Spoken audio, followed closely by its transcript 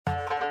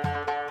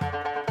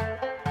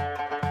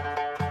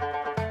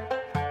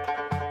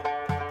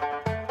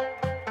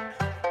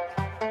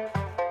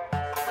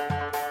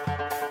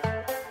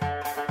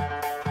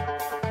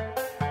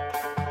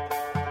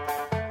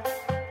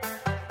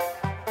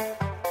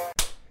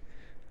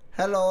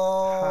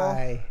Hello.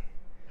 Hi.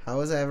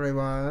 How is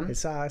everyone?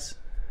 It's us.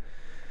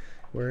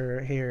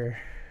 We're here.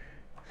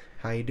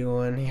 How you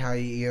doing? How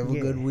you have a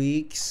good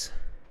week's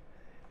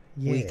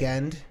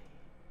weekend?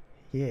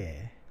 Yeah.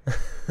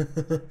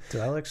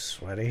 Do I look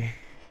sweaty?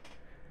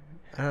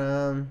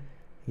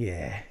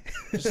 Yeah.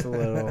 Just a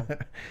little.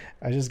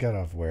 I just got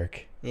off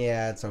work.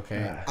 Yeah, it's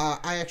okay.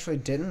 I actually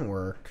didn't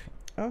work.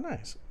 Oh,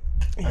 nice.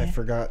 I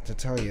forgot to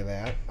tell you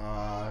that.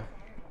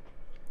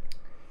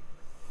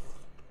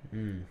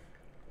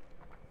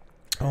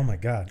 Oh my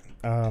god.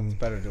 It's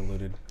better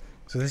diluted.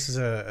 So this is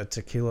a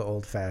tequila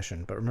old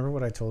fashioned, but remember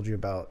what I told you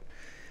about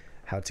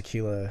how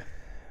tequila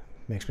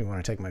makes me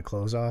want to take my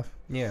clothes off?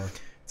 Yeah.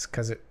 It's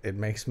because it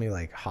makes me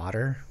like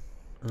hotter.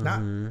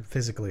 Not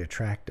physically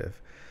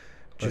attractive.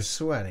 Just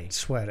sweaty.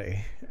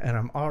 Sweaty. And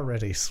I'm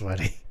already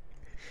sweaty.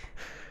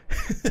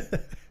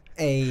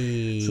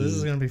 Hey. So this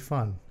is going to be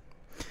fun.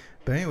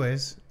 But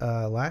anyways,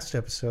 last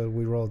episode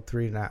we rolled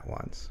 3 nat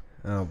ones.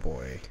 Oh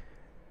boy.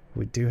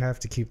 We do have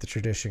to keep the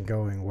tradition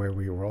going where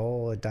we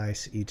roll a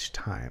dice each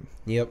time.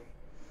 Yep.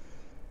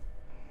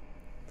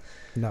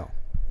 No.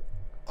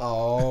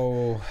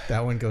 Oh.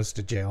 That one goes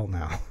to jail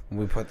now.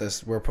 We're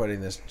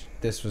putting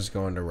this was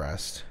going to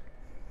rest.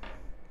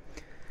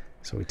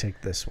 So we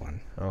take this one.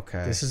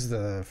 Okay. This is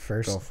the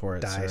first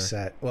die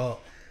set.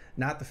 Well,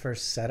 not the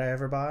first set I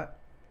ever bought.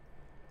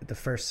 The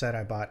first set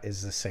I bought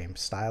is the same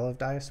style of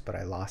dice, but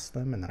I lost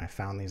them, and then I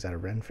found these at a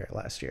Ren Fair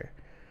last year.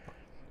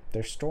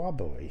 They're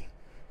strawberry.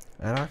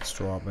 I like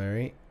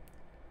strawberry.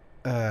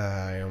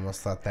 I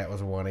almost thought that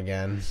was a 1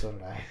 again. So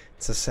did I.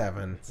 It's a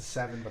 7. It's a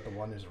 7, but the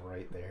 1 is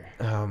right there.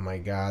 Oh my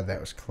god, that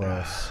was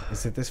close.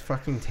 Is it this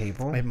fucking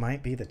table? It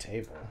might be the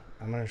table.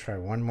 I'm going to try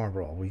one more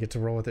roll. We get to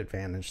roll with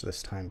advantage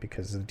this time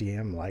because the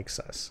DM likes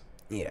us.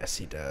 Yes,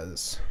 he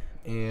does.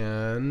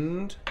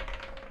 And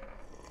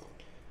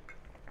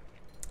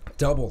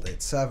doubled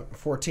it.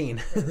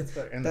 14.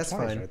 And that's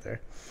fine. Right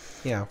there.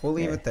 Yeah, we'll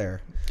leave it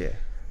there. Yeah.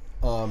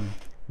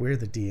 We're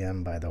the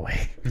DM, by the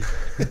way.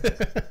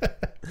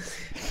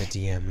 The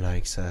DM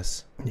likes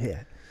us.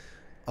 Yeah.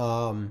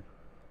 No,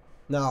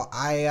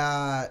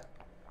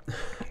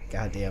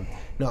 goddamn.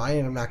 No, I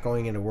ended up not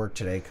going into work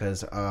today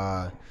because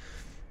I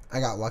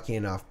got lucky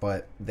enough,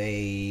 but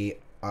they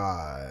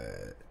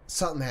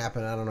something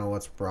happened. I don't know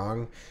what's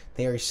wrong.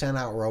 They already sent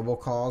out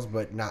robocalls,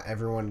 but not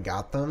everyone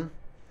got them.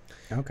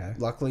 Okay.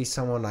 Luckily,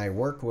 someone I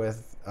work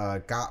with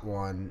got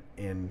one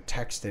and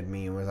texted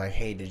me and was like,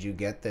 "Hey, did you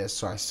get this?"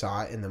 So I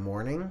saw it in the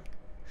morning,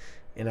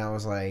 and I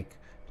was like,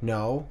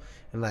 "No."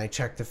 And I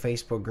checked the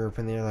Facebook group,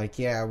 and they're like,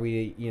 "Yeah,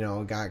 we,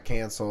 got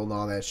canceled and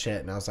all that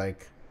shit." And I was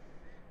like,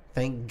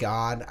 "Thank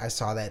God I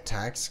saw that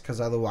text,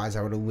 because otherwise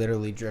I would have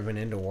literally driven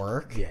into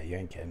work." Yeah, you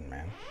ain't kidding,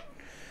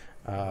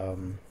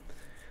 man.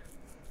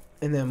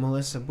 And then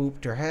Melissa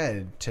booped her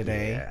head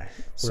today. Yeah.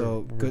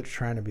 So we're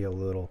trying to be a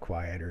little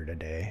quieter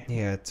today.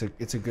 Yeah,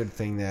 it's a good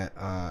thing that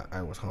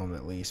I was home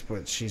at least.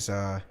 But she's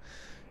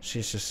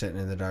just sitting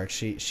in the dark.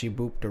 She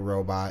booped a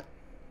robot,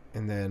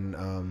 and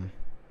then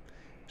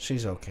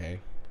she's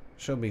okay.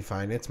 She'll be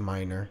fine. It's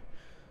minor,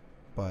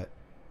 but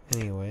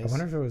anyways. I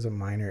wonder if it was a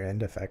minor end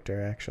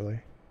effector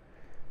actually.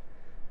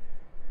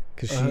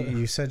 Because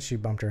you said she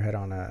bumped her head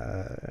on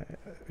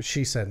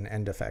she said an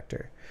end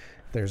effector.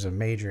 There's a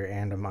major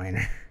and a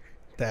minor.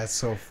 That's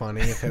so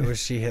funny. If it was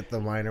she hit the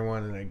minor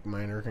one and a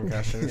minor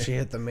concussion, if she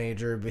hit the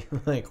major, it'd be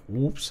like,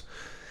 whoops.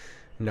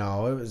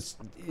 No, it was,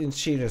 and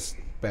she just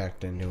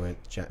backed into it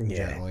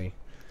gently.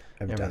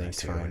 I've done it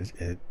too.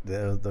 Fine.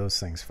 Those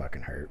things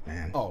fucking hurt,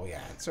 man. Oh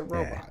yeah, it's a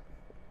robot.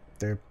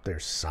 Yeah. They're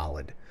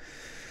solid.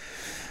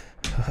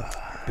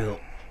 Built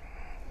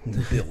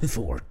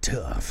for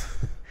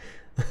tough.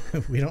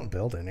 We don't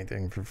build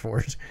anything for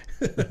Ford.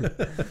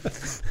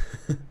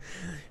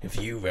 If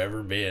you've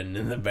ever been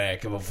in the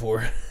back of a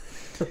Ford.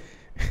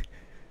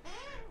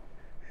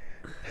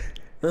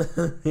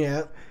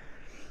 Yeah.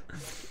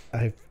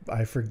 I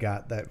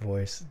forgot that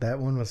voice. That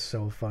one was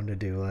so fun to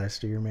do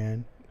last year,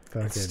 man.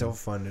 It's still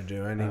fun to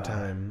do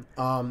anytime.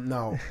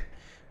 No.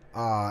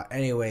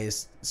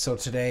 Anyways, so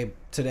today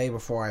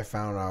before I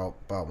found out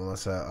about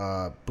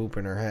Melissa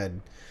booping her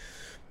head,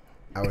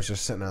 I was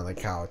just sitting on the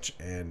couch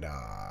and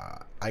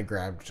I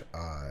grabbed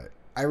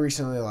I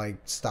recently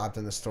stopped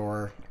in the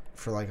store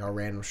for a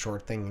random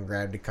short thing and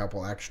grabbed a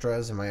couple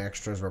extras, and my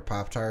extras were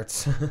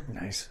Poptarts.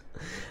 Nice.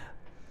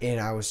 And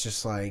I was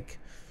just like,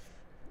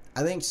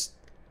 I think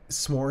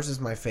s'mores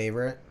is my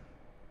favorite.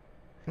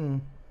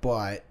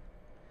 But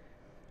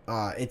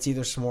it's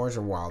either s'mores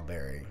or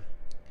wildberry.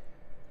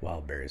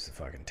 Wildberry's the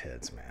fucking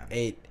tits,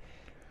 man.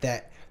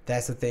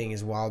 That's the thing,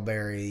 is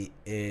wildberry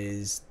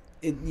is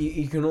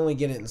you can only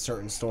get it in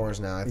certain stores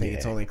now. I think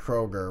it's only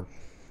Kroger,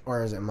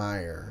 or is it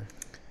Meijer?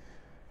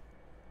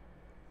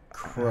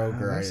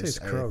 Kroger. I say it's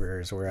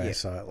Kroger's where I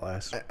saw it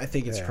last. I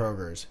think it's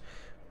Kroger's,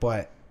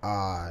 but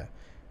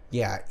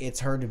yeah, it's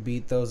hard to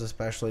beat those,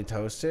 especially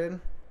toasted.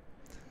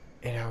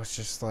 And I was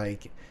just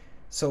like,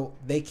 so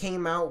they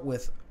came out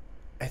with,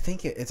 I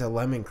think it's a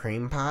lemon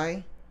cream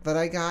pie that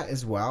I got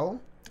as well.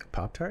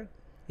 Pop-Tart?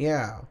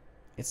 Yeah,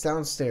 it's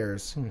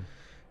downstairs.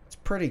 It's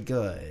pretty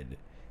good.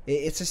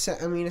 It's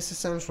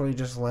essentially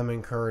just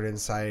lemon curd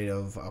inside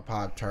of a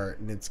Pop-Tart,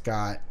 and it's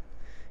got,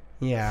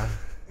 yeah.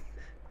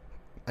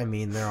 I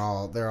mean, they're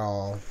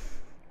all.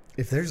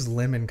 If there's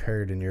lemon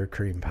curd in your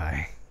cream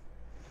pie,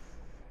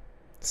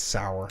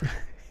 sour. You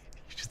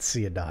should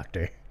see a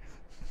doctor.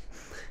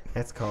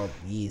 That's called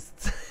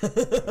yeast.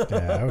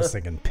 Yeah, I was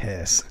thinking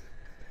piss.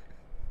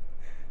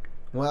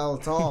 Well,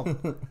 it's all.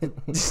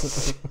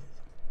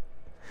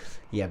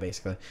 Yeah,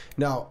 basically.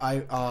 No,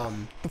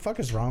 the fuck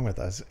is wrong with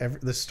us?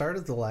 The start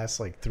of the last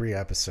like 3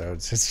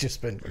 episodes has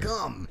just been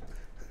gum.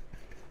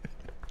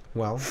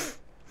 Well,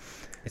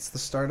 it's the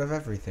start of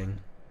everything.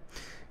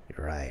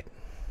 You're right.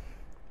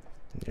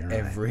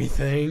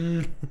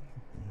 Everything.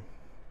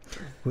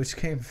 Which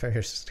came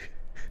first?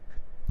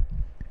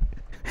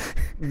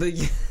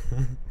 The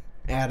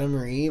Adam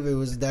or Eve? It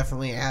was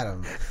definitely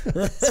Adam.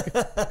 I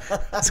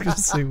was gonna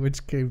say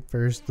which came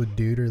first, the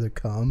dude or the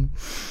cum?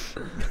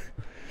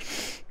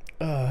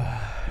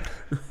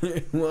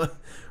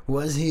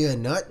 Was he a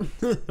nut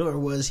or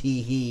was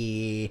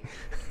he?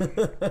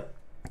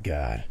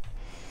 God.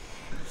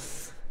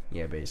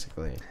 Yeah,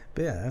 basically.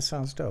 But yeah, that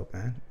sounds dope,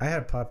 man. I had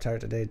a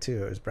Pop-Tart today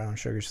too. It was brown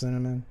sugar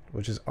cinnamon,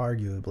 which is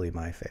arguably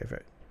my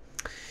favorite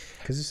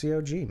because it's the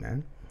OG,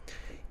 man.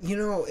 You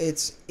know,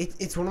 it's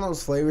one of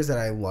those flavors that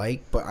I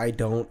like, but I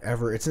don't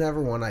ever. It's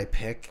never one I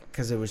pick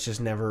because it was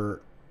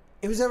never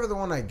the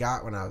one I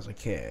got when I was a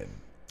kid.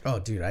 Oh,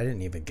 dude, I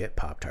didn't even get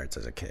Pop-Tarts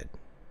as a kid.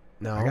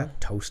 No, I got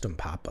Toast 'em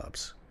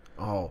Pop-Ups.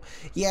 Oh,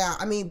 yeah.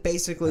 I mean,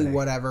 basically,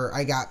 whatever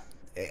I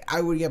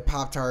would get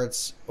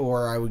Pop-Tarts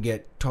or I would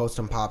get Toast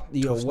 'em Pop.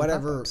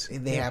 Whatever Pop-Ups.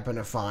 they happen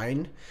to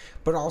find.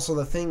 But also,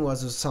 the thing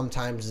was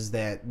sometimes is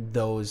that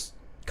those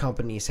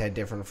companies had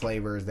different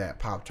flavors that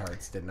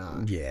Pop-Tarts did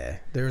not. Yeah,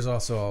 there was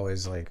also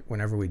always like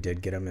whenever we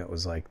did get them, it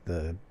was like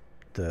the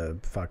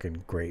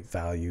fucking great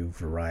value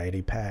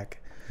variety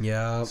pack.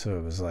 Yeah. So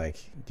it was like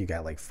you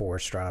got like 4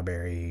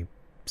 strawberry,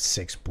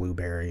 6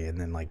 blueberry, and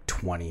then like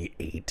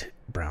 28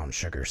 brown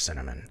sugar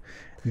cinnamon.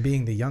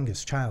 Being the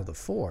youngest child of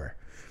 4,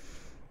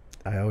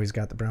 I always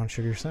got the brown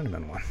sugar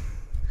cinnamon one.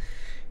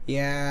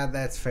 Yeah,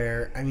 that's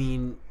fair. I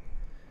mean,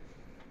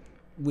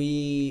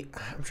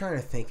 I'm trying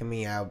to think.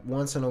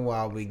 Once in a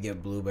while we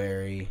get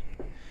blueberry.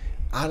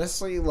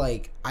 Honestly,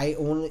 like I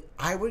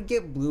would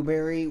get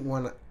blueberry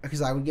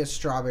because I would get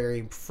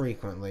strawberry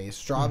frequently.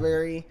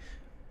 Strawberry,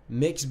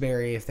 mixed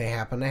berry if they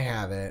happen to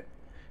have it,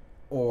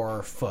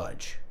 or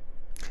fudge.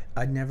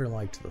 I never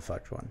liked the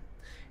fudge one.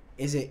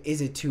 Is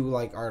it too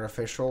like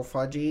artificial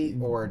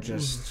fudgy or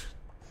just?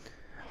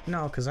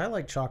 No, because I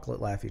like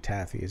chocolate Laffy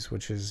Taffies,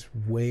 which is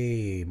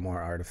way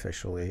more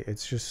artificially.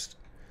 It's just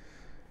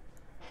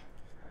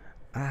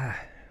it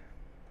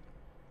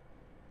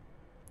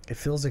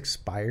feels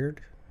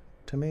expired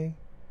to me,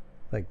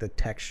 like the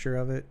texture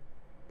of it.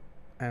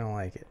 I don't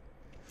like it.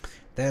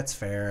 That's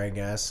fair, I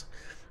guess.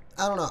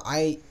 I don't know.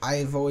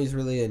 I've always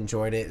really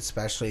enjoyed it,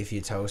 especially if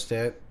you toast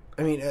it.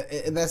 I mean,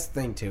 that's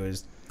the thing too,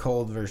 is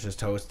cold versus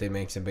toasted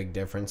makes a big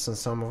difference in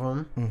some of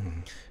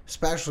them,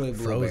 especially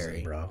blueberry.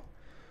 Frozen, bro.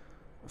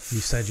 You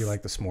said you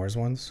like the s'mores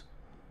ones.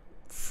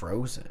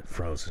 Frozen.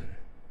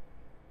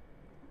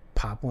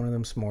 Pop one of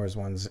them s'mores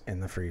ones in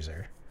the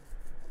freezer,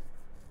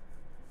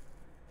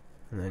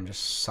 and then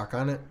just suck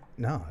on it.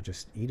 No,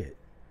 just eat it.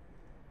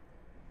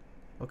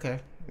 Okay.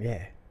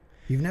 Yeah.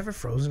 You've never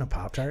frozen a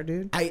Pop-Tart,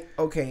 dude? I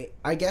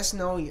guess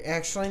no.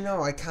 Actually,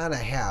 no. I kind of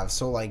have.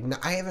 So like,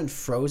 I haven't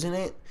frozen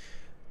it,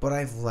 but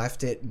I've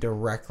left it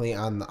directly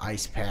on the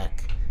ice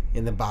pack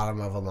in the bottom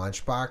of a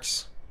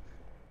lunchbox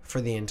for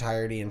the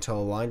entirety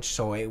until lunch.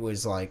 So it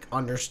was like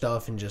under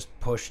stuff and just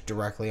pushed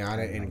directly on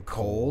it and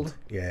cold.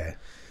 Yeah.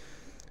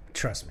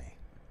 Trust me.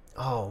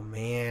 Oh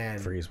man.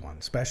 Freeze one,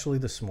 especially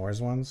the s'mores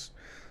ones.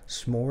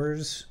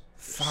 S'mores.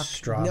 Fuck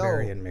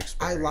strawberry and mixed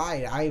berry. I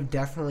lied. I've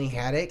definitely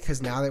had it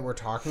because now that we're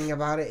talking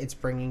about it, it's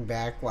bringing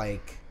back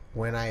like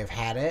when I have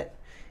had it.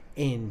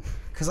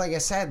 Because like I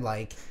said,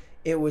 like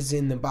it was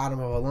in the bottom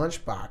of a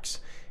lunchbox,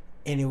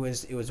 and it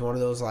was one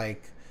of those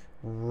like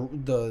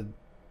the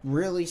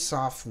really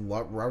soft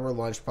rubber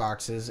lunch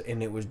boxes,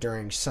 and it was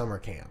during summer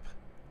camp.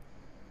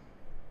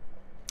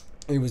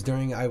 It was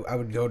during I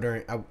would go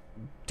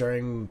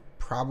during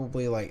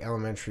probably like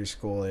elementary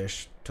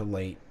school-ish to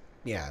late,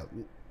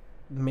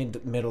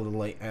 middle to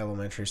late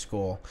elementary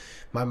school.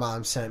 My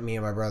mom sent me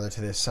and my brother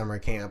to this summer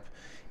camp,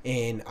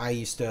 and I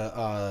used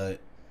to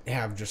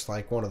have just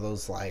like one of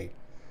those, like,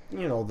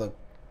 the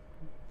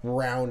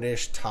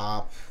roundish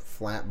top,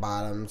 flat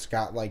bottoms,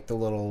 got like the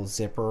little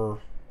zipper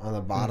on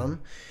the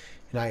bottom,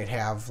 and I'd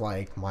have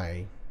like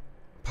my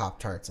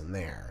Pop-Tarts in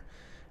there,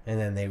 and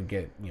then they would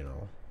get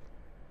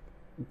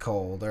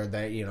cold, or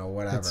that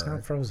whatever. It's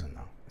not frozen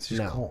though. It's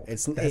just cold.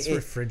 That's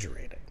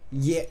refrigerated.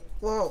 Yeah.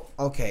 Well,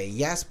 okay,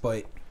 yes,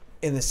 but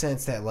in the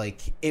sense that like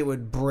it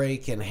would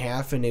break in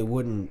half and it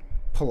wouldn't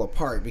pull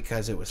apart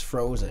because it was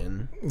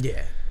frozen.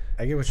 Yeah,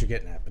 I get what you're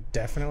getting at, but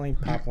definitely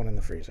pop one in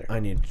the freezer. I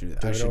need to do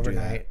that. Do it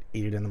overnight.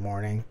 Eat it in the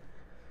morning,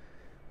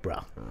 bro.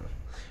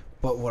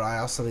 But what I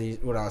also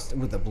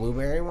with the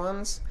blueberry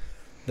ones,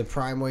 the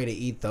prime way to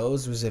eat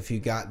those was if you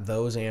got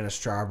those and a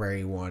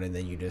strawberry one, and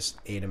then you just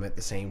ate them at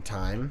the same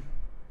time.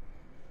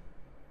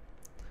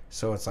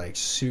 So it's like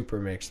super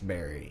mixed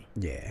berry.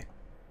 Yeah.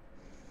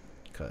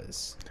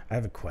 Because I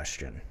have a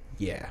question.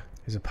 Yeah.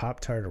 Is a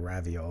Pop-Tart a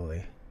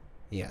ravioli?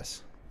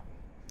 Yes.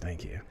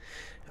 Thank you.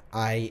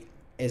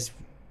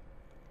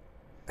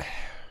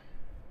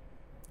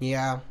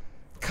 Yeah.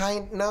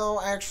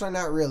 No, actually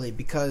not really,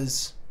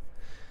 because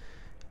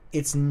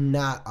it's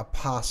not a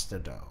pasta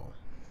dough.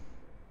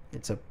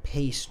 It's a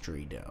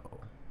pastry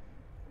dough.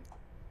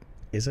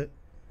 Is it,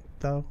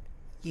 though?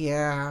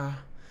 Yeah.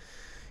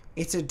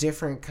 It's a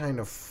different kind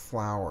of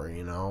flour,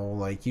 you know?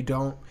 Like, you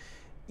don't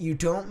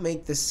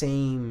make the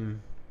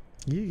same...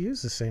 You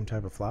use the same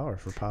type of flour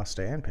for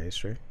pasta and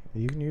pastry.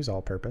 You can use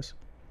all-purpose.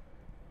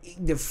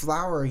 The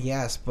flour,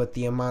 yes, but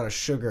the amount of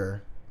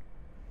sugar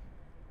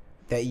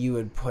that you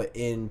would put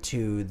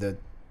into the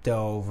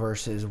dough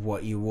versus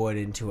what you would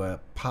into a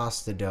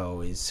pasta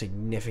dough is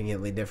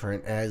significantly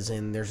different, as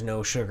in there's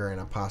no sugar in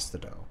a pasta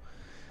dough.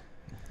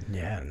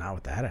 Yeah, not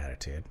with that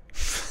attitude.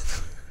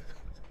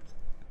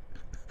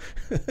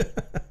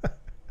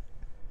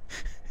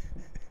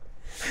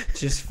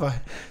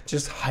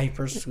 just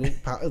hyper sweet.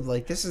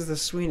 Like, this is the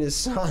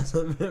sweetest sauce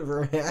I've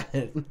ever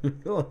had.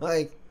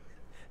 Like,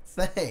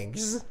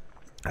 thanks.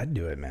 I'd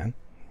do it, man.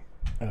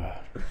 Ugh.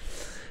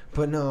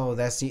 But no,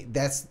 I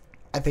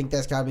think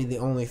that's gotta be the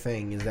only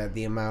thing, is that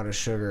the amount of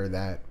sugar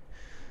that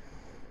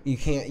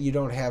you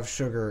don't have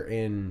sugar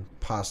in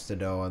pasta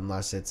dough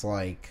unless it's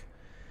like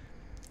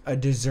a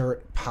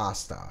dessert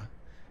pasta,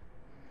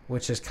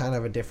 which is kind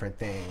of a different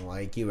thing.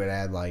 Like, you would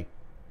add like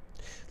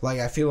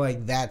I feel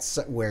like that's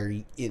where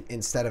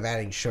instead of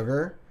adding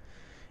sugar,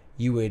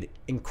 you would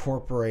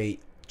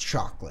incorporate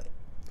chocolate,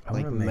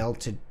 like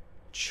melted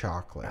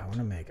chocolate. I want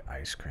to make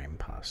ice cream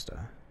pasta.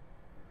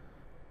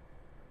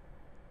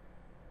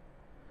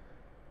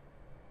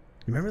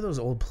 You remember those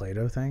old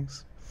Play-Doh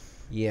things?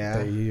 Yeah.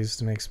 That you used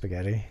to make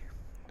spaghetti?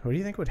 What do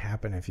you think would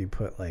happen if you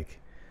put like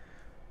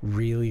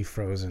really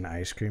frozen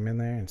ice cream in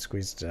there and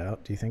squeezed it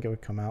out? Do you think it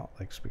would come out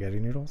like spaghetti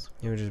noodles?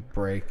 It would just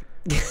break.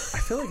 I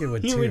feel like it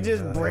would too. You would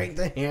just break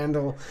the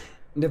handle,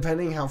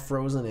 depending how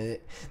frozen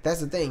it.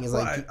 That's the thing, is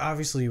like,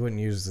 obviously you wouldn't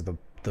use the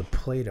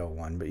Play-Doh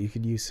one, but you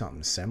could use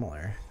something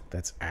similar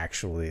that's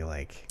actually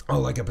like... Oh,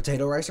 like a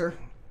potato ricer?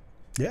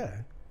 Yeah.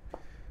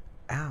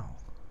 Ow.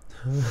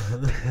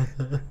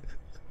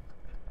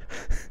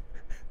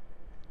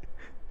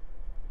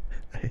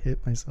 I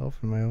hit myself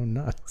in my own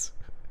nuts.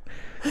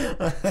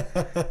 I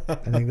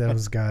think that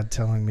was God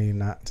telling me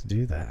not to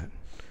do that.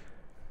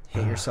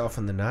 Hit yourself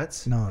in the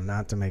nuts? No,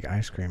 not to make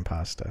ice cream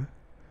pasta.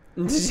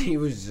 He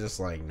was just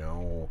like,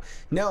 no.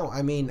 No,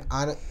 I mean,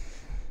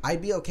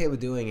 I'd be okay with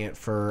doing it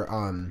for,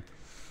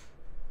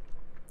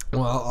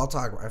 well, I'll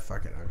talk about,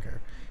 fuck it, I don't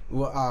care.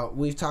 Well,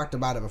 we've talked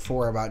about it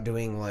before, about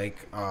doing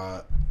like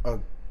a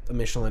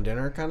Michelin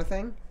dinner kind of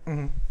thing.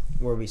 Mm-hmm.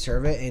 Where we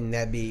serve it, and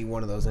that'd be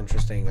one of those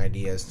interesting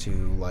ideas to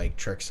like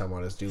trick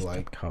someone, is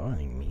like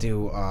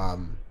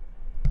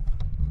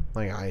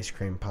ice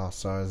cream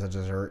pasta as a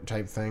dessert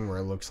type thing, where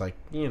it looks like,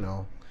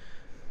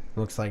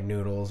 looks like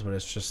noodles, but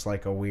it's just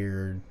like a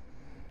weird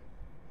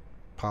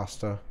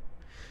pasta.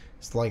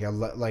 It's like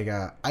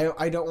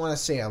I don't want to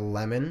say a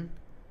lemon.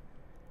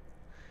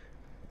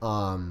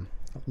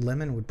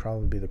 Lemon would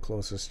probably be the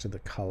closest to the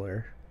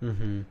color.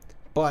 Mm-hmm.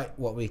 But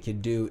what we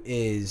could do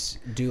is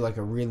do like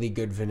a really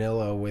good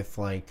vanilla with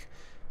like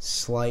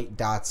slight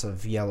dots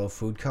of yellow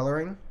food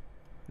coloring.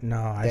 No,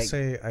 I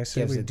say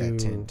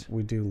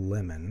we do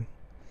lemon,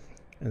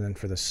 and then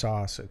for the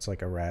sauce it's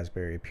like a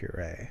raspberry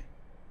puree.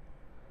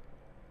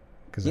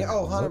 Yeah,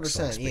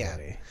 100%. Yeah.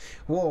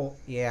 Well,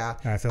 yeah.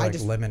 I feel like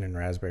lemon and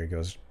raspberry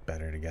goes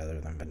better together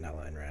than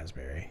vanilla and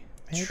raspberry.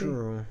 Maybe?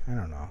 True. I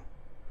don't know.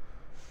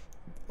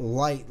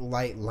 Light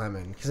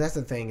lemon, because that's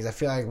the thing, is I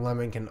feel like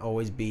lemon can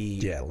always be...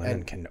 Yeah,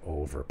 lemon can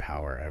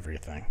overpower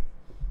everything.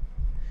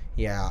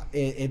 Yeah,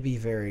 it'd be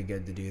very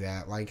good to do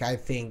that. Like, I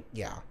think,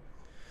 yeah.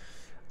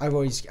 I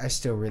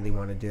still really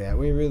want to do that.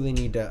 We really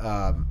need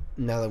to,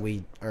 now that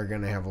we are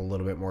going to have a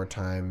little bit more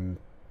time...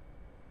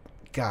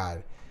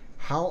 God,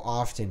 how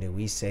often do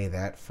we say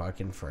that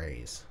fucking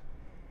phrase?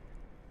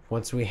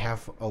 Once we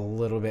have a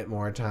little bit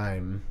more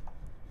time,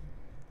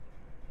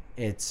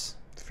 it's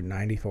for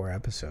 94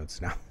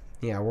 episodes now.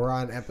 Yeah, we're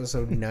on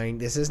episode 9.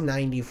 This is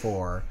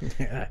 94.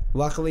 Yeah.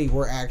 Luckily,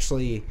 we're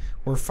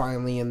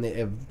finally in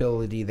the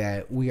ability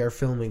that we are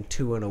filming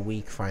 2 in a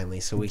week finally,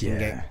 so we can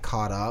get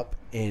caught up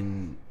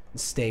and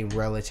stay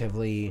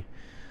relatively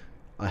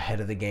ahead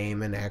of the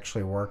game and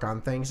actually work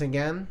on things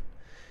again.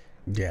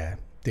 Yeah.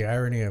 The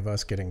irony of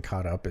us getting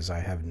caught up is I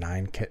have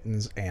 9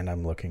 kittens and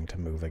I'm looking to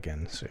move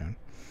again soon.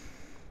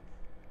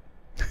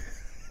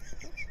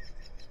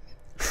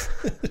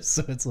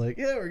 So it's like,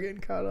 yeah, we're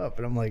getting caught up,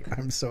 and I'm like,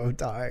 I'm so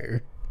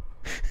tired.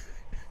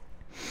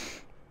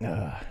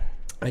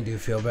 I do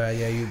feel bad.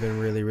 Yeah, you've been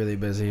really, really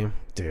busy.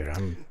 Dude,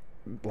 I'm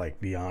like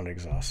beyond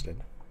exhausted.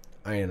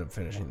 I ended up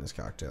finishing this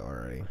cocktail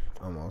already,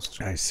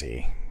 almost. I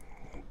see.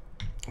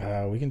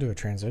 We can do a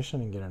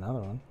transition and get another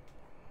one.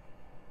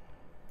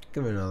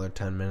 Give it another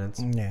 10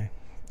 minutes. Yeah.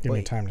 Give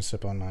me time to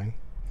sip on mine.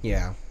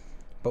 Yeah.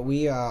 But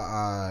we,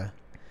 as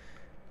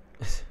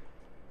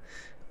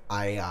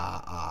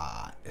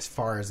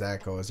far as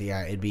that goes,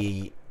 yeah, it'd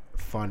be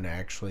fun to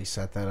actually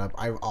set that up.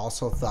 I've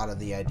also thought of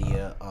the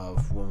idea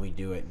of when we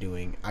do it,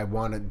 I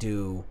want to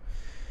do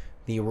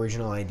the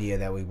original idea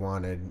that we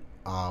wanted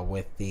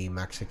with the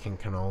Mexican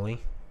cannoli.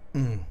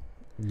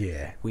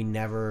 Yeah. We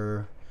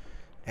never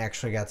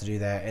actually got to do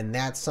that, and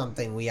that's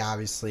something we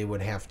obviously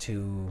would have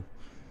to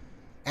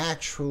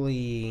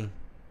actually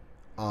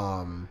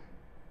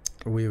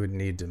we would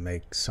need to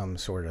make some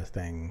sort of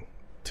thing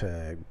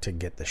to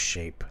get the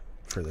shape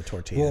for the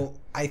tortilla. Well,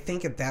 I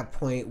think at that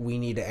point we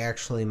need to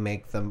actually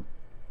make the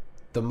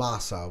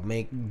masa,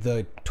 make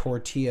the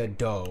tortilla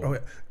dough. Oh, yeah.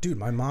 Dude,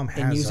 my mom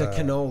has and use a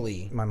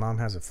cannoli. My mom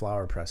has a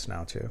flour press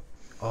now too.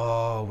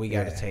 Oh, we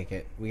got to take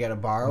it. We got to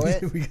borrow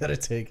it. We got to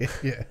take it.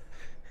 Yeah.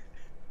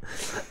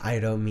 I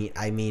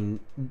mean,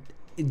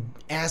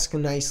 ask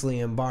nicely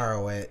and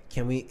borrow it.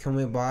 Can we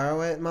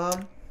borrow it,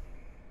 Mom?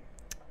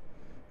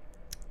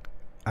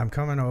 I'm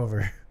coming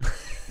over.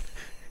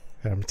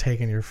 And I'm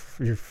taking your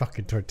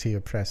fucking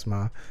tortilla press,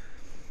 Ma.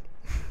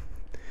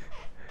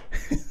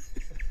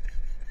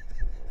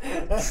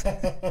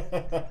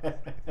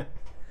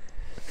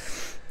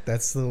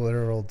 That's the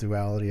literal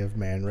duality of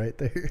man right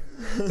there.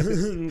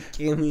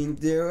 Can we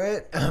do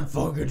it? I'm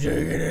fucking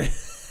taking it.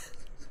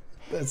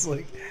 That's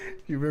like,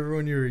 you remember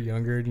when you were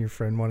younger and your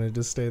friend wanted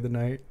to stay the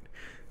night?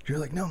 You're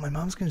like, no, my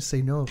mom's going to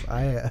say no if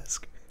I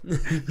ask.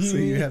 So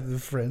you have the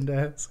friend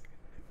ask.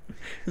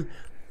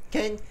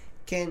 Can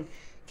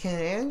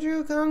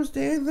Andrew come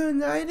stay the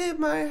night at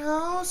my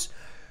house?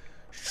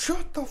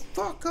 Shut the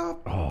fuck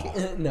up.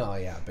 Oh. No,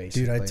 yeah,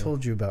 basically. Dude, I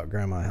told you about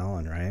Grandma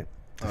Helen, right?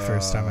 The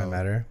first time I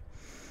met her.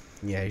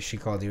 Yeah, she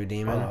called you a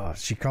demon? Oh,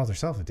 she called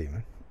herself a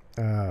demon.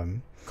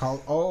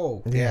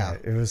 Yeah.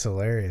 It was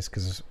hilarious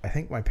because I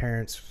think my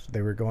parents,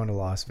 they were going to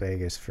Las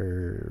Vegas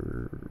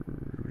for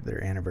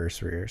their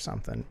anniversary or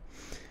something.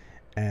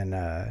 And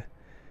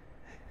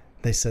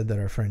they said that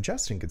our friend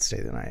Justin could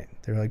stay the night.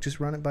 They were like, just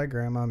run it by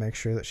Grandma, make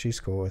sure that she's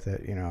cool with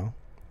it, you know.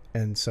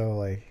 And so,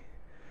 like,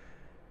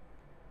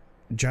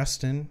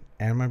 Justin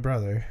and my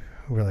brother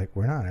were like,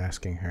 we're not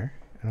asking her.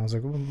 And I was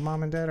like, well,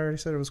 Mom and Dad already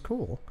said it was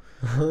cool.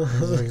 I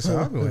was like, so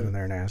I'll go in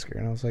there and ask her.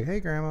 And I was like, hey,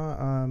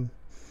 Grandma,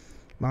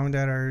 Mom and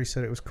Dad already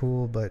said it was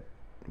cool, but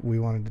we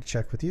wanted to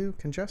check with you.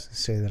 Can Justin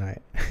stay the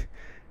night?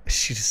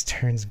 She just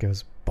turns and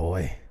goes,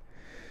 boy,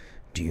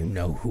 do you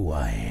know who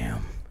I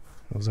am?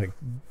 I was like,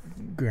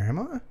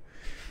 Grandma?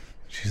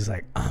 She's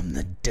like, I'm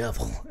the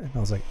devil. And I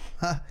was like,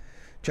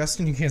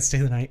 Justin, you can't stay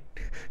the night.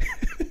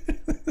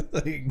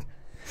 Like,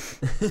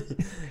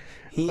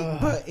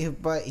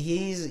 but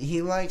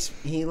he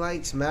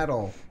likes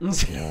metal.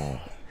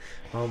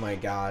 Oh my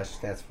gosh,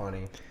 that's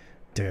funny.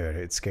 Dude,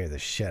 it scared the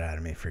shit out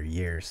of me for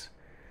years.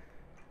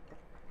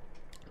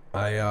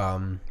 I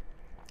mean,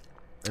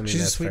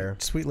 she's a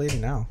sweet lady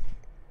now.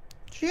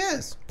 She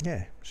is.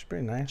 Yeah, she's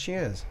pretty nice. She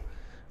is.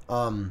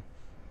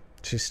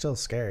 She's still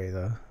scary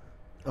though.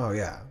 Oh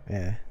yeah.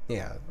 Yeah.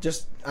 Yeah.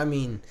 Just, I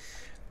mean,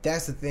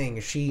 that's the thing.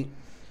 She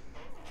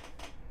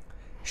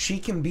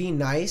can be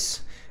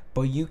nice,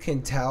 but you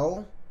can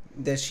tell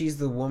that she's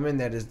the woman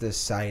that is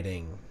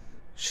deciding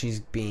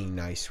she's being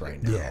nice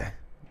right now. Yeah.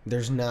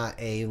 There's not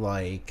a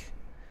like,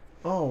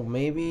 oh,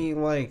 maybe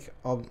like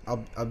I'll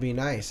be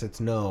nice. It's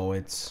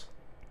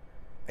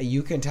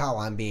you can tell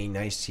I'm being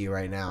nice to you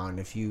right now, and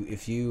if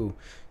you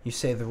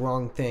say the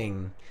wrong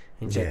thing,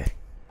 and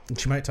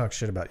she might talk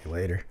shit about you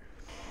later.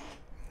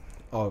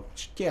 Oh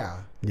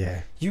yeah.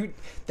 Yeah.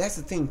 That's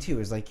the thing too,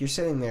 is like you're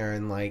sitting there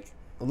and like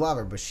love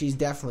her, but she's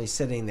definitely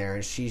sitting there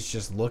and she's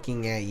just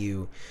looking at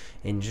you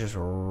and just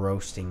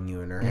roasting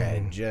you in her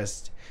head.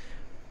 Just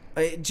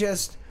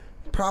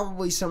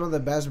probably some of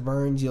the best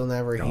burns you'll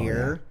never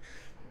hear.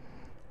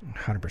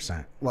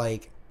 100%.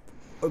 Like,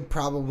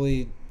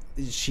 probably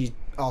she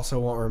also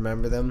won't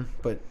remember them,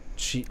 but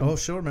she'll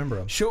remember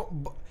them. She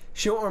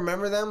won't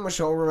remember them, but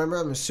she'll remember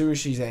them as soon as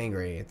she's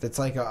angry. It's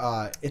like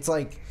it's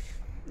like,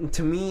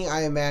 to me,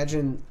 I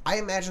imagine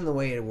the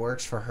way it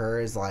works for her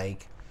is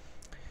like,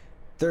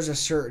 there's a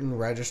certain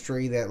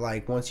registry that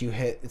like once you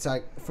hit, it's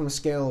like from a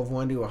scale of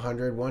 1 to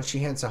 100. Once she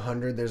hits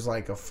 100, there's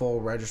like a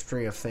full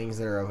registry of things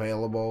that are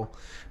available.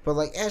 But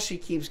like as she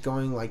keeps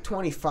going, like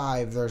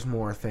 25, there's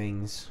more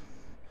things.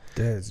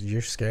 Dude,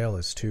 your scale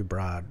is too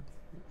broad.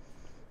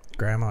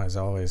 Grandma is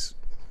always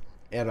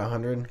at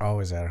 100.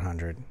 Always at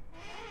 100.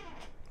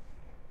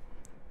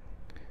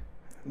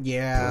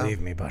 Yeah.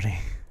 Believe me, buddy.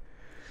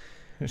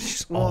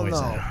 She's always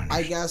at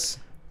 100.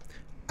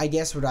 I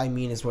guess what I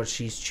mean is what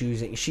she's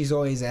choosing. She's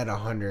always at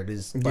 100.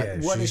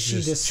 What is she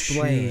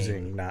displaying?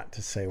 Choosing not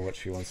to say what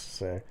she wants to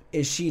say.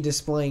 Is she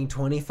displaying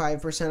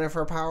 25% of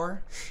her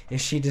power?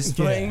 Is she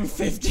displaying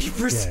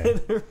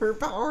 50% of her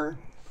power?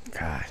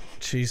 God,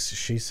 she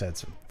said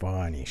some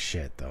funny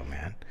shit though,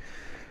 man.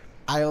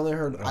 I only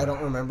heard. I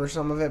don't remember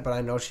some of it, but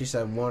I know she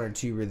said 1 or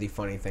 2 really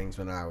funny things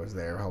when I was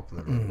there helping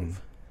them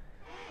move.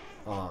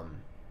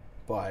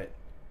 But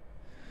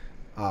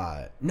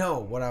No,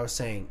 what I was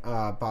saying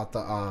about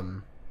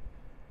the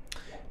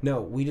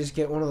no, we just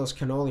get one of those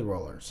cannoli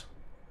rollers.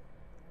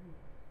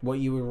 What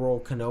you would roll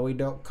cannoli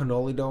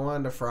dough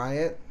on to fry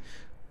it,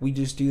 we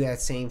just do that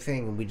same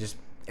thing, and we just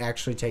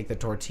actually take the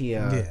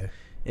tortilla,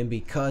 and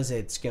because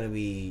it's gonna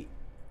be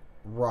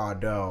raw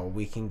dough,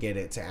 we can get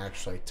it to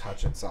actually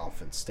touch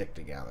itself and stick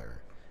together.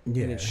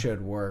 Yeah, and it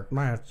should work.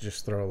 Might have to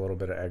just throw a little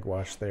bit of egg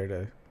wash there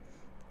to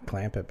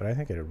clamp it, but I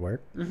think it'd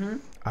work. Mm-hmm.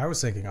 I was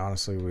thinking,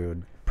 honestly, we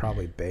would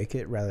probably bake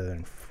it rather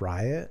than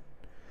fry it,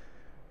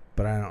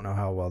 but I don't know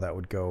how well that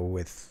would go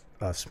with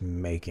us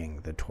making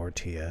the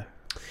tortilla.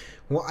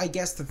 Well, I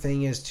guess the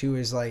thing is, too,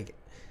 is like,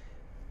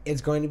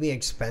 it's going to be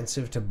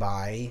expensive to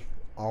buy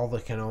all the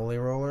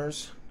cannoli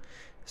rollers,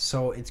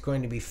 so it's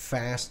going to be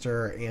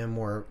faster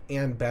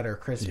and better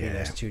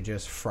crispiness to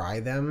just fry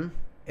them,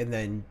 and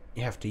then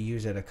you have to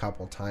use it a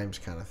couple times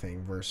kind of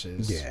thing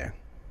versus... Yeah.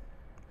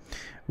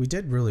 We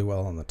did really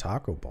well on the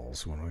taco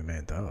bowls when we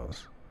made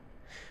those.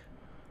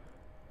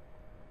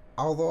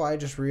 Although I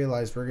just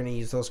realized we're going to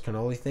use those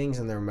cannoli things,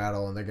 and they're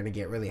metal, and they're going to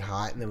get really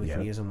hot, and then we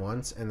can use them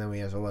once, and then we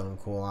have to let them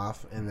cool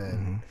off, and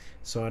then...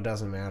 So it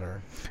doesn't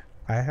matter.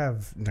 I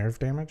have nerve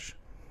damage.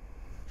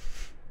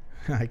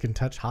 I can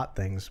touch hot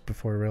things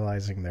before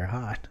realizing they're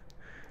hot.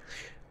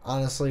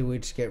 Honestly, we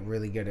just get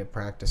really good at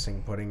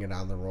practicing putting it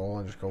on the roll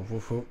and just go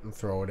whoop whoop and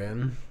throw it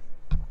in.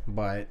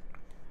 But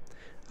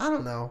I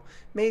don't know.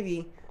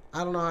 Maybe,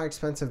 I don't know how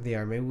expensive they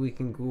are. Maybe we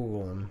can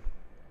Google them.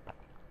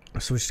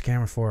 Switch to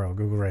camera 4. I'll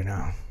Google right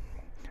now.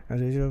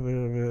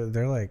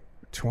 They're like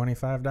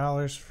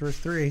 $25 for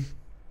 3.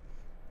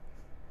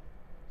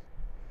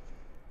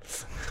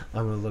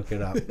 I'm gonna look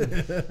it up.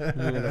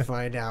 I'm gonna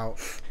find out.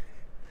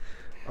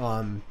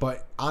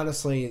 But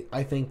honestly,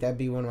 I think that'd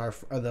be one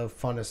of the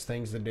funnest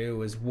things to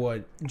do is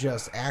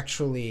just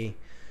actually,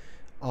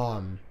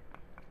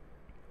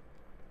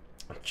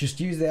 just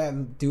use that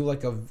and do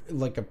like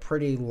a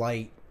pretty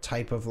light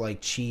type of like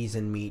cheese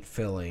and meat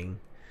filling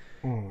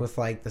with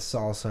like the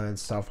salsa and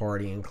stuff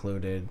already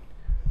included,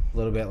 a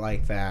little bit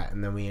like that,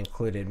 and then we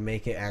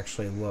make it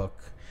actually look,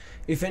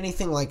 if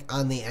anything, like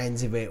on the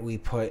ends of it we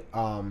put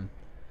some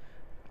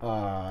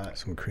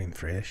cream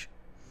fraiche.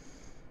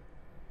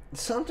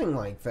 Something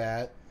like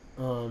that.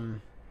 No.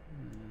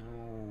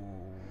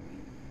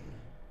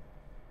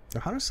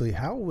 Honestly,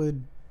 how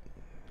would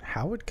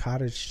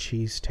cottage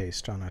cheese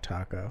taste on a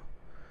taco?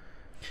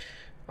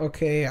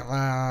 Okay,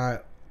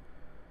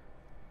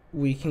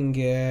 we can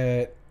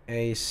get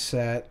a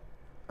set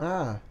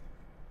of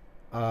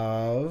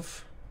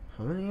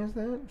how many is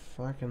that?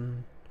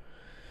 Fucking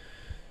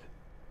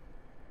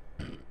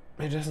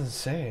it doesn't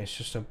say. It's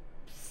just a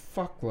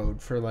fuckload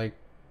for like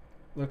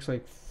looks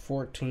like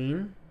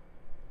 14.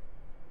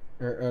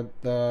 Or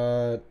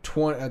a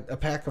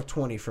pack of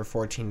 20 for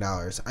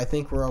 $14. I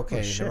think we're okay.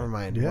 Oh, never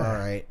mind. Yeah. We're all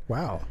right.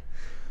 Wow.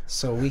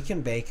 So we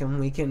can bake them.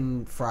 We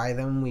can fry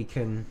them. We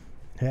can.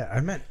 Yeah,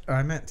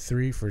 I meant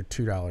 3 for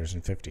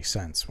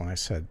 $2.50 when I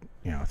said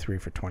 3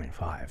 for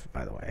 $25.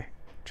 By the way,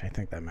 which I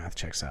think that math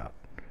checks out.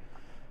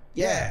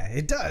 Yeah,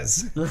 it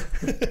does.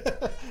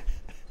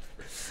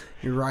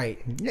 You're right.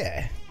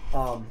 Yeah.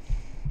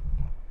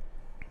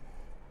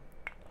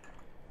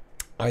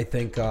 I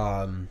think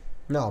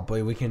no,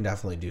 but we can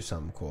definitely do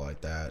something cool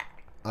like that.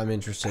 I'm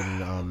interested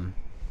in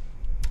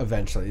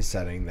eventually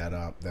setting that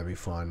up. That'd be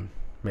fun.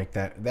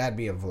 That'd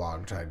be a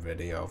vlog type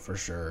video for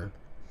sure.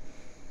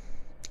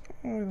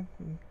 We'll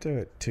do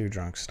it 2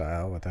 drunk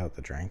style without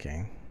the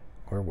drinking,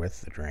 or with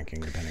the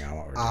drinking, depending on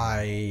what we're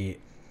doing.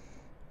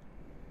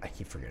 I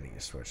keep forgetting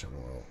to switch. I'm a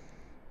little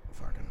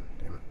fucking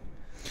damn it.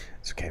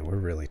 It's okay. We're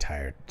really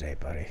tired today,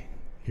 buddy.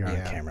 You're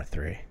on camera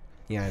 3.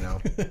 Yeah, I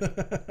know.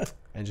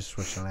 I just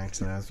switched on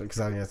accident because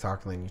I was going to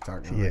talk and then you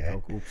talked. And I'm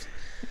like, oh, oops.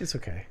 It's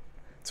okay.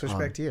 Switch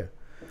back to you.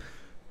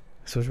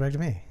 Switch back to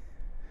me.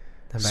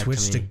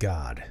 Switch to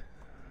God.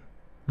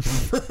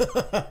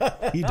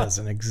 He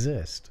doesn't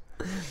exist.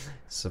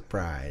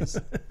 Surprise.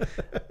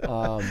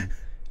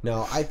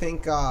 No, I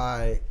think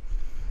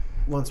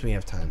once we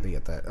have time to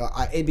get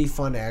that, it'd be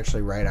fun to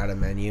actually write out a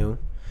menu,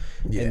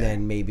 and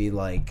then maybe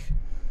like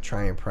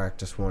try and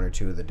practice 1 or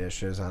 2 of the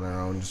dishes on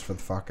our own just for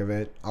the fuck of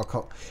it.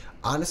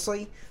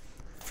 Honestly,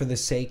 for the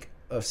sake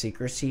of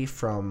secrecy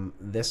from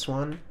this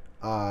one,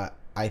 I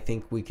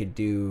think we could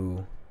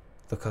do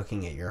the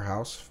cooking at your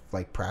house,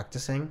 like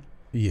practicing.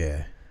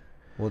 Yeah.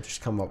 We'll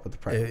just come up with the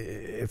price.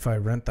 If I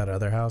rent that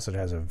other house, it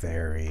has a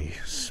very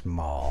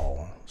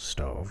small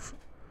stove.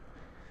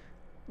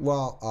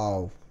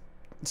 Well,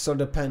 so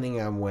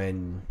depending on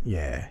when...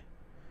 Yeah.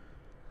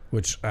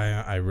 Which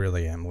I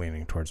really am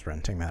leaning towards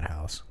renting that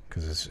house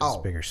because it's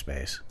bigger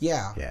space.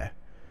 Yeah. Yeah.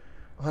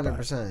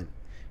 100%.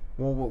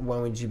 Well,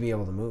 when would you be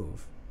able to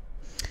move?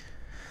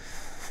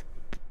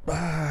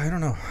 I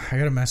don't know. I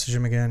got to message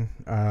him again.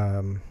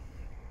 Him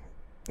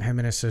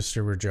and his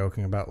sister were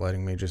joking about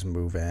letting me just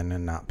move in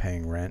and not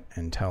paying rent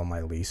until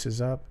my lease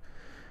is up.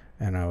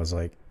 And I was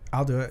like,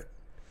 I'll do it.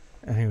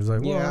 And he was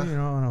like, well, and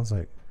I was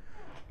like,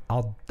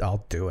 I'll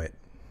do it.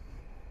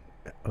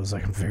 I was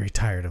like, I'm very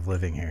tired of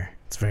living here.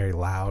 It's very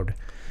loud.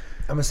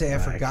 I'm going to say I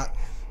forgot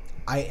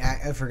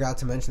I forgot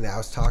to mention that. I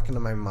was talking to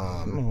my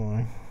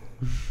mom.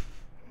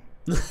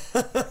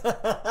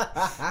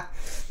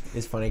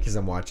 It's funny because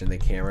I'm watching the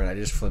camera and I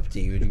just flipped to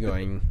you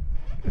going...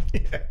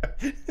 Yeah.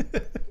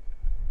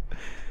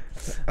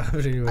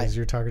 Anyways,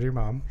 you're talking to your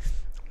mom.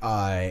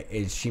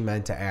 She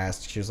meant to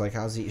ask. She was like,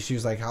 "How's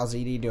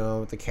Edie doing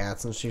with the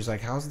cats?" And she was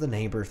like, "How's the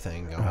neighbor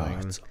thing going?" Oh,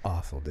 it's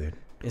awful, dude.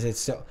 Is it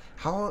still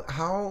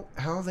how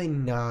have they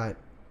not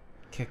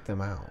kicked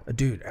them out?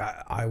 Dude,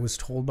 I was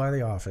told by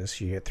the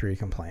office you get 3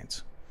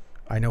 complaints.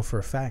 I know for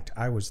a fact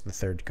I was the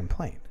 3rd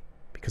complaint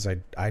because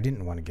I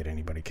didn't want to get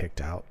anybody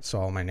kicked out. So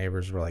all my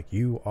neighbors were like,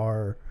 "You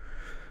are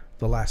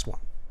the last one."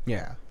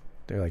 Yeah.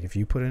 They're like, "If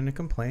you put in a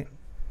complaint,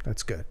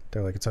 that's good."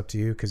 They're like, "It's up to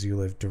you because you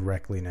live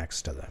directly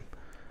next to them."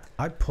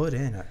 I put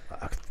in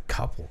a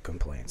couple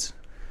complaints.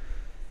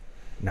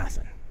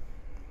 Nothing.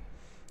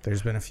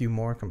 There's been a few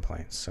more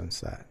complaints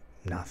since that.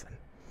 Nothing.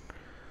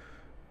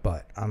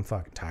 But I'm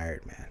fucking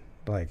tired, man.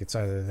 Like, it's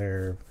either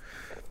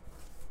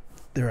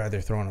they're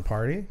either throwing a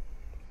party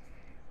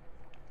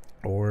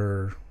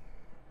or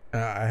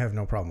I have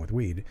no problem with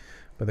weed,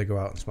 but they go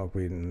out and smoke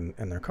weed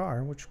in their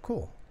car, which is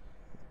cool.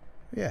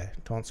 Yeah,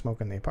 don't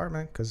smoke in the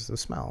apartment because the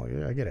smell.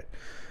 Yeah, I get it.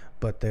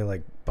 But they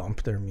like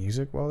bump their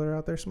music while they're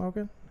out there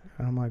smoking.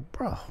 And I'm like,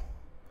 bro.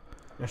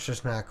 That's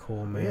just not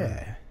cool, man.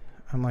 Yeah.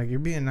 I'm like, you're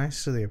being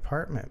nice to the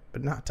apartment,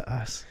 but not to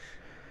us.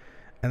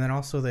 And then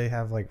also they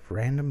have like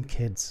random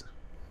kids.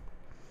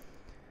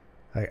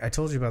 I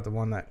told you about the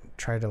one that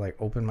tried to like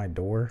open my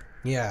door.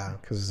 Yeah.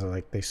 Because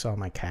like they saw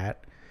my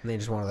cat. And they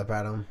just wanted to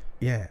pet him.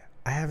 Yeah.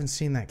 I haven't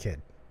seen that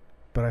kid.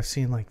 But I've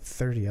seen like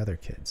 30 other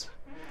kids.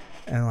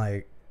 And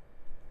like,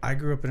 I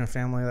grew up in a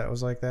family that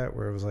was like that,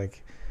 where it was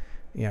like,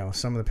 you know,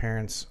 some of the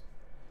parents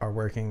are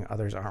working,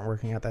 others aren't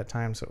working at that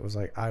time, so it was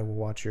like, I will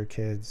watch your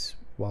kids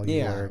while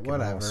you work, whatever.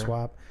 and I'll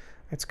swap.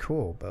 It's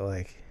cool, but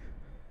like,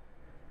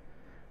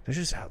 they're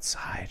just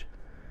outside.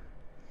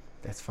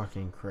 That's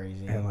fucking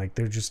crazy. And like,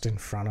 they're just in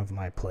front of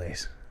my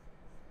place.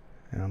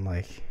 And I'm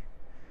like,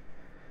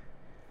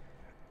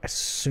 as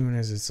soon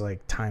as it's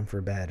like time for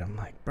bed, I'm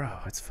like, bro,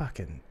 it's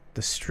fucking,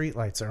 the street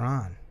lights are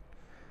on.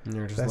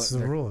 And just that's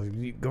the rule.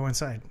 You go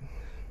inside.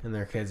 And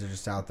their kids are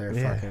just out there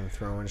fucking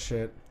throwing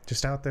shit.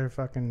 Just out there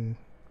fucking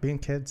being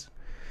kids.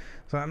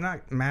 So I'm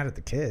not mad at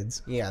the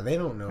kids. Yeah, they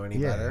don't know any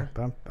better.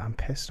 But I'm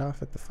pissed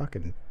off at the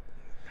fucking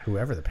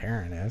whoever the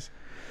parent is.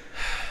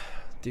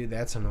 Dude,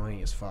 that's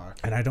annoying as fuck.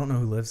 And I don't know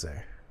who lives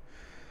there.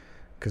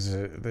 Because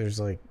there's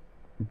like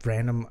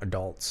random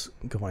adults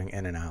going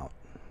in and out.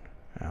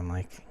 And I'm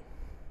like...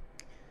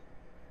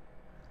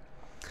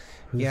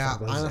 Yeah,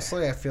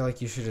 honestly, I feel like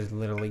you should just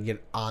literally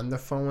get on the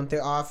phone with the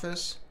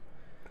office.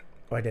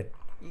 Oh, I did.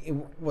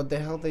 What the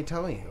hell did they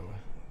tell you?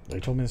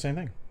 They told me the same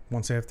thing.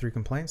 Once they have 3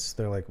 complaints,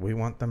 they're like, we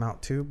want them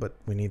out too, but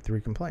we need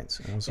 3 complaints.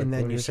 And, I was like, and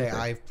then you say,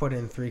 I've put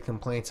in 3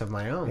 complaints of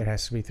my own. It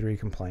has to be 3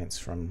 complaints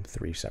from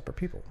 3 separate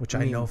people, which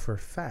I know for a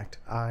fact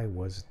I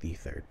was the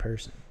 3rd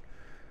person.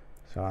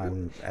 So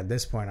I'm at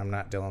this point, I'm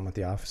not dealing with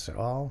the office at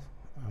all.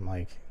 I'm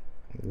like,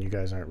 you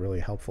guys aren't really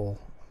helpful.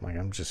 I'm like,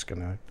 I'm just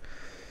going to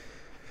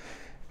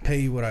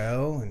pay you what I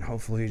owe and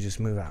hopefully just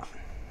move out.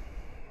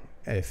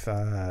 If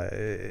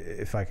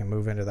I can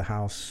move into the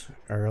house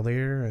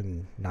earlier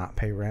and not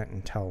pay rent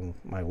until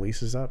my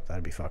lease is up,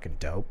 that'd be fucking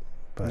dope.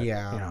 But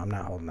yeah, you know, I'm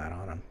not holding that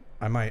on him.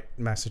 I might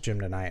message him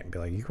tonight and be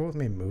like, "You cool with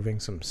me moving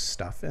some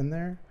stuff in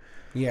there?"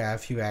 Yeah,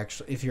 if you're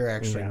actually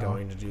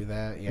going to do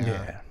that, yeah.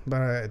 Yeah,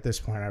 but at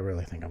this point, I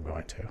really think I'm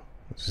going to.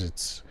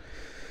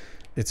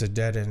 It's a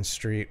dead end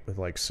street with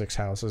like 6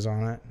 houses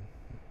on it.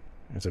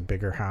 It's a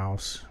bigger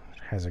house.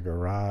 It has a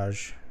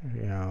garage.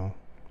 You know.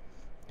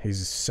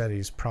 He's said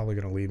he's probably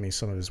going to leave me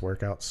some of his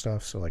workout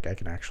stuff so like I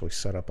can actually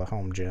set up a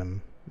home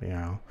gym, you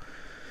know.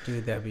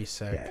 Dude, that'd be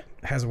sick. Yeah.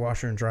 Has a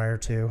washer and dryer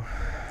too.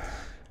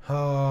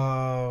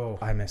 Oh.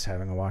 I miss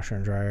having a washer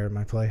and dryer in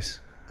my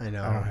place. I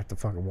know. I don't have to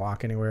fucking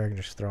walk anywhere. I can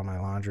just throw my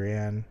laundry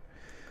in.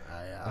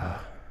 I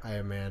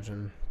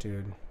imagine,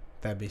 dude.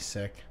 That'd be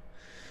sick.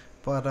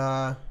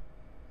 But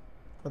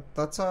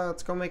let's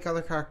go make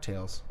other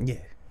cocktails.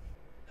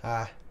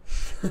 Yeah.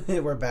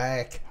 We're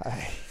back.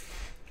 Hi.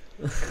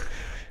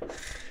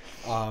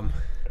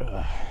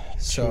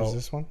 So choose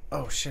this one.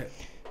 Oh shit.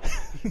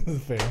 The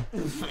fan.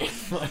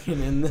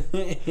 Fucking in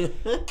the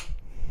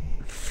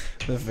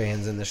the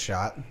fan's in the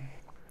shot.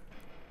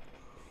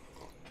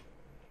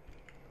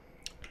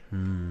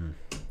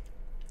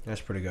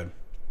 That's pretty good.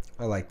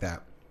 I like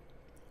that.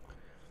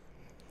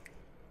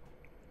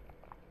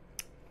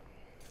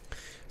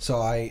 So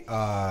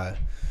I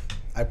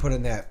put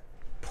in that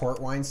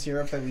port wine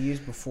syrup that we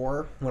used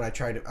before when I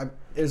tried it.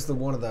 Is the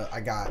one of the I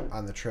got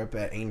on the trip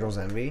at Angel's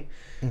Envy.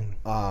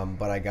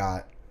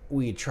 But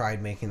we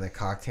tried making the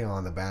cocktail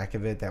on the back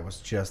of it that was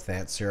just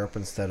that syrup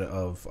instead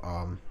of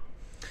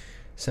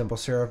simple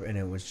syrup, and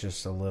it was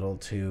just a little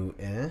too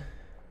I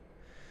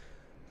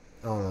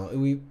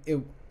don't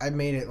know. I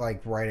made it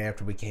like right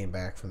after we came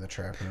back from the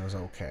trip, and it was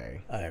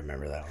okay. I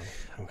remember that one.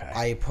 Okay.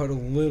 I put a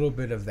little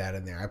bit of that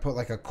in there. I put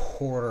like a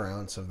 1/4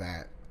 ounce of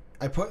that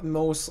I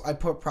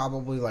put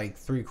probably like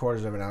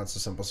 3/4 of an ounce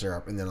of simple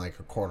syrup and then like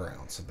a 1/4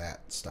 ounce of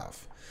that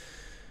stuff.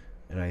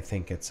 And I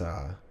think it's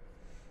a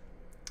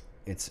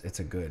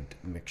good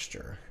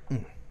mixture.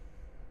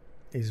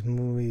 Is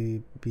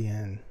muy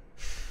bien.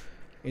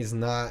 Is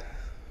not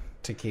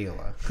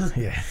tequila.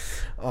 Yeah.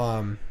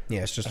 Yeah,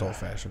 it's just old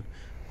fashioned.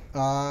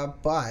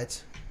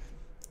 But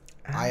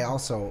I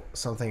also,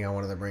 something I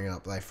wanted to bring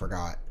up that I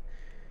forgot.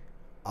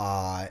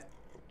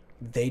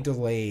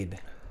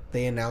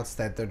 They announced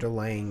that they're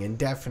delaying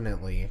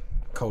indefinitely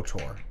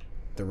KOTOR,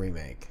 the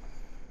remake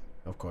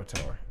of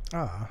KOTOR.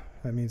 Oh,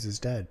 that means it's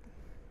dead.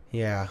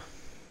 Yeah.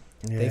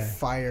 They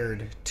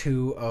fired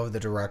 2 of the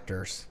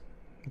directors.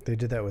 They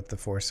did that with The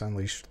Force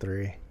Unleashed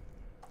 3.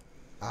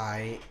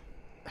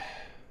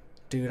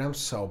 Dude, I'm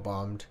so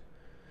bummed.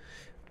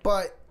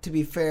 But, to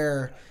be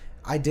fair,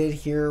 I did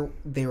hear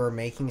they were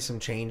making some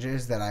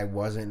changes that I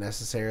wasn't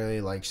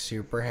necessarily, like,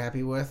 super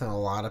happy with, and a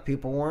lot of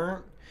people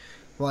weren't.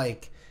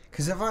 Like,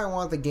 because if I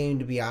want the game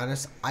to be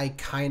honest, I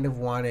kind of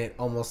want it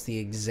almost the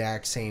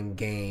exact same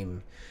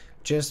game.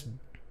 Just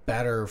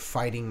better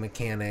fighting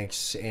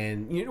mechanics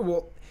and,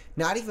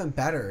 not even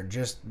better,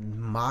 just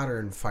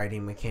modern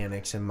fighting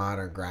mechanics and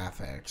modern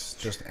graphics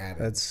just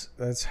added.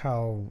 That's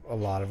how a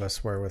lot of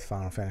us were with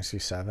Final Fantasy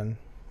VII.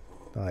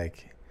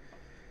 Like,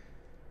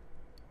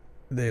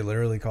 they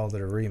literally called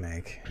it a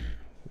remake,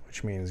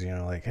 which means,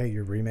 like, hey,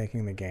 you're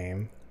remaking the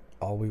game.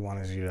 All we want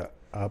is you to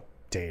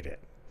update it.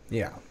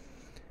 Yeah.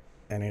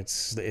 And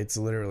it's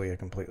literally a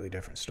completely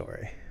different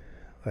story.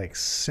 Like,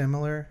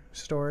 similar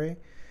story,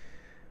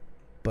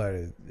 but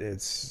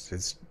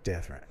it's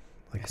different.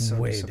 Like, it's so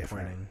way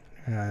different.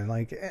 And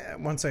like,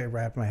 once I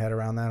wrapped my head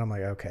around that, I'm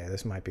like, okay,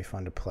 this might be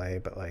fun to play,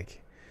 but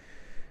like,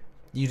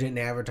 you didn't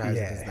advertise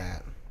it as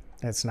that.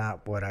 That's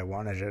not what I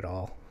wanted at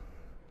all.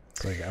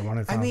 It's like, I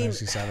wanted Final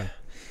Fantasy VII.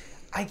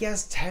 I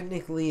guess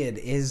technically it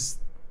is.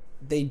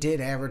 They did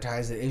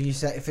advertise it.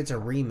 If it's a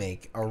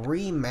remake, a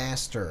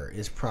remaster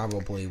is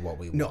probably what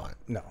we want.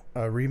 No,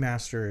 a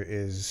remaster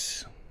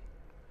is.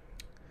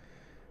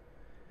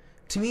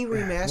 To me,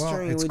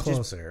 remastering it's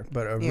closer,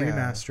 but a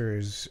remaster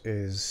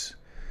is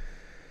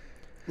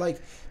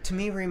like, to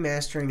me,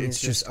 remastering is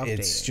just updating.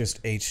 It's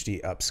just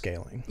HD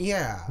upscaling.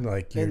 Yeah,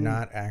 like you're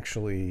not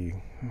actually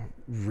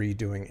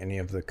redoing any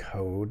of the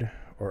code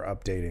or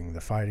updating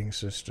the fighting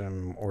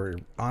system or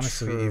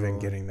honestly even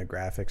getting the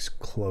graphics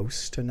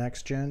close to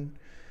next gen.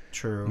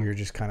 True. You're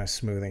just kind of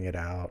smoothing it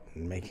out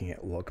and making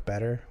it look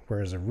better.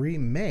 Whereas a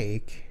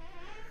remake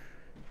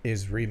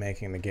is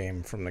remaking the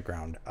game from the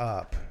ground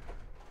up.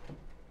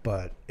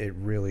 But it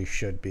really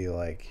should be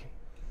like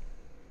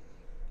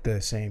the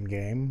same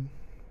game,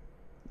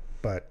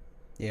 but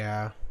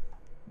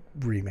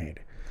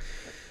remade.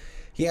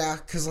 Yeah,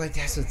 because like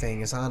that's the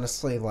thing is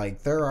honestly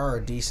like there are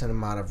a decent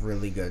amount of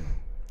really good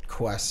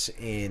quests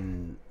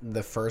in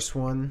the first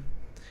one.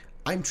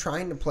 I'm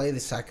trying to play the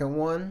second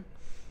one,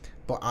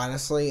 but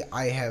honestly,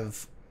 I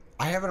have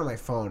it on my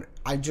phone.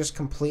 I've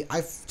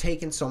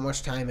taken so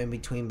much time in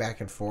between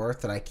back and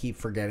forth that I keep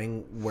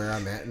forgetting where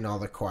I'm at in all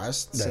the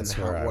quests and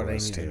what I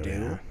need to do.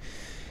 Yeah.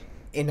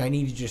 And I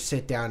need to just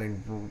sit down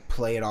and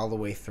play it all the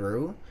way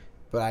through,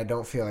 but I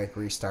don't feel like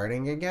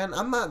restarting again.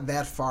 I'm not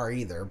that far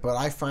either, but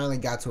I finally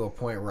got to a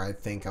point where I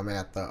think I'm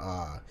at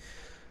the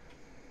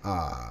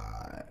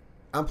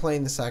I'm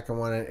playing the second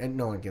one, and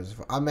no one gives a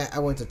fuck. I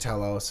went to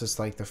Telos. It's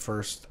like the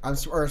first. I'm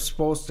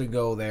supposed to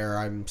go there.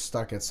 I'm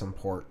stuck at some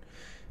port.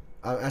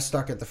 I'm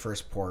stuck at the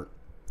first port.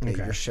 Okay.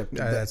 You're shipped.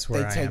 That's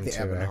where I am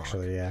too,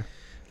 actually. Yeah.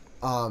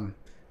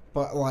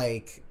 But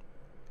like,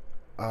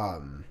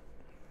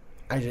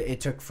 it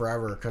took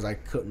forever because I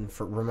couldn't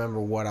remember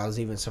what I was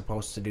even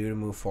supposed to do to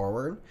move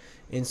forward,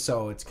 and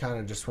so it's kind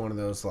of just one of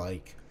those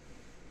like.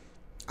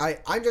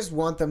 I just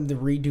want them to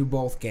redo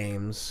both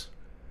games.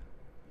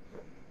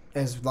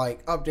 As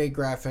like update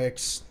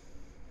graphics,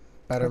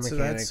 better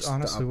mechanics. That's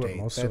honestly what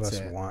most of us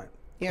want.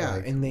 Yeah,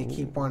 like, and they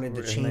keep wanting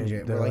to change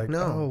it. We're like,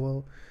 no.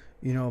 Oh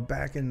well,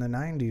 back in the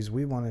 90s,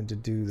 we wanted to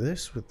do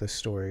this with the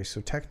story, so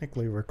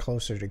technically we're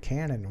closer to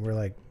canon. We're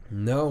like,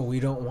 no,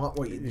 we don't want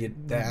what you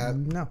did. That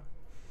no.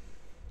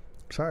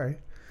 Sorry.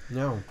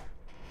 No.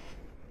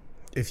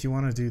 If you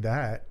want to do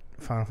that,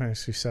 Final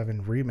Fantasy VII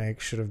Remake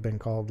should have been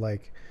called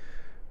like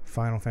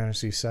Final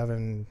Fantasy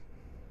VII.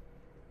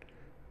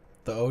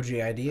 The OG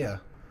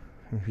idea.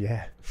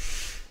 Yeah.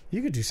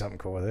 You could do something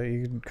cool with it.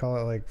 You could call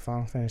it like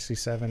Final Fantasy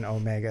VII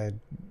Omega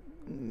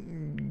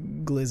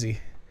Glizzy.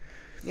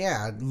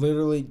 Yeah,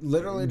 literally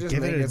just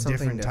give make it a something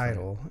different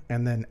title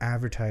and then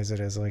advertise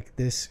it as like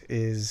this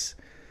is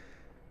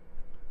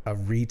a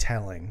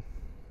retelling.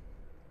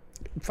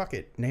 Fuck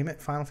it, name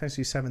it Final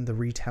Fantasy VII The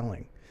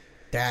Retelling.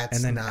 And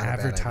then not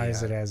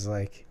advertise it as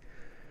like,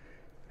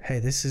 hey,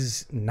 this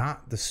is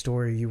not the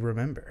story you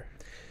remember.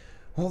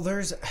 Well,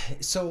 I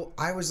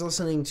started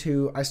listening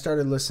to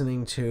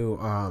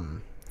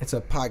it's a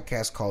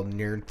podcast called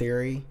Nerd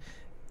Theory.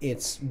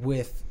 It's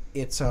the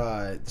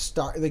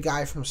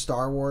guy from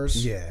Star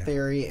Wars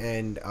Theory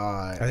and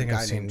I think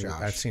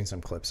I've seen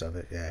some clips of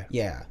it.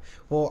 Yeah.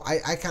 Well,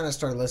 I kind of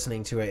started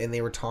listening to it, and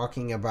they were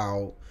talking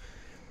about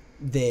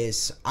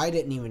this. I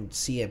didn't even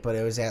see it, but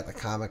it was at the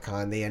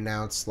Comic-Con. They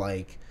announced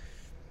like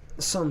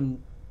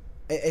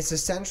it's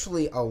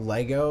essentially a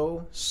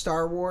Lego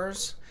Star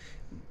Wars,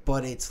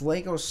 but it's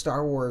Lego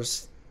Star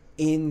Wars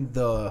in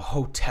the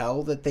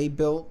hotel that they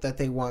built that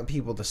they want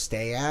people to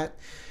stay at.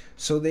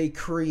 So they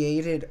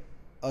created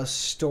a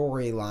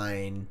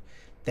storyline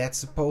that's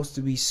supposed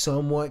to be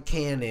somewhat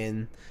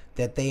canon,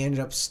 that they ended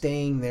up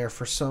staying there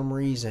for some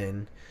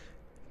reason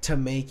to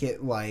make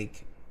it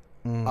like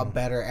a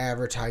better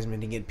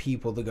advertisement to get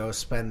people to go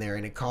spend there,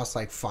 and it costs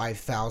like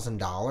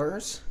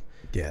 $5,000.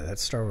 Yeah, that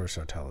Star Wars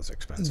hotel is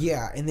expensive.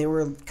 Yeah, and they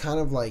were kind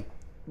of like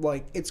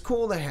it's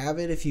cool to have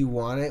it if you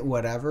want it,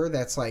 whatever.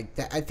 That's like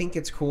that. I think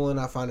it's cool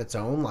enough on its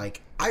own.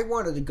 Like, I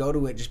wanted to go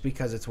to it just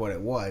because it's what it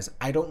was.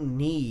 I don't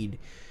need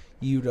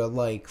you to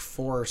like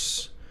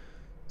force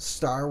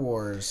Star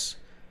Wars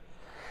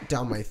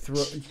down my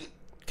throat,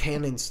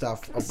 canon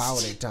stuff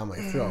about it down my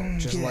throat.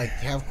 Just like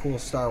have cool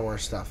Star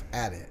Wars stuff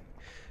at it.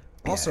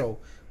 Also,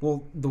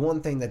 well, the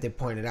one thing that they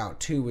pointed out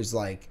too is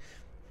like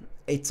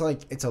it's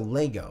a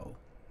Lego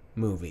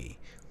movie,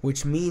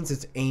 which means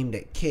it's aimed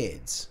at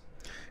kids.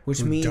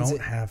 Which means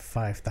don't have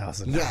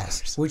 $5,000.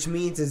 Yes, which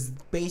means it's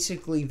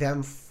basically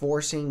them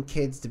forcing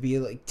kids to be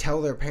like,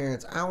 tell their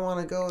parents, I want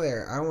to go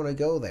there, I want to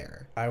go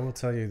there. I will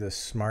tell you the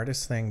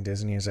smartest thing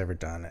Disney has ever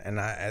done, and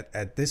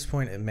at this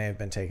point it may have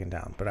been taken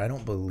down, but I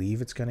don't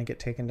believe it's going to get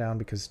taken down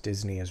because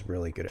Disney is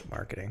really good at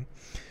marketing.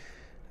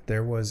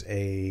 There was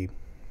I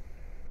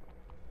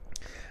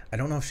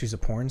don't know if she's a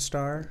porn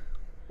star,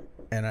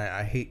 and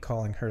I hate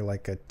calling her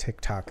like a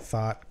TikTok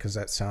thought because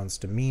that sounds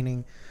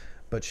demeaning,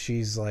 but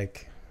she's a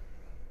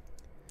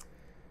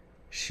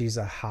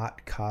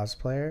hot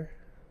cosplayer.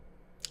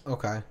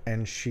 Okay.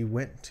 And she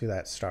went to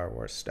that Star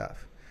Wars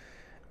stuff.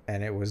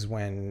 And it was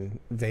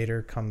when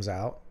Vader comes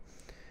out,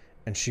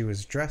 and she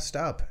was dressed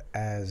up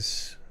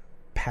as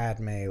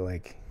Padme,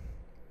 like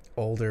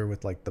older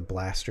with like the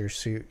blaster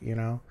suit, you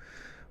know?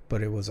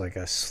 But it was like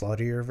a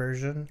sluttier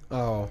version.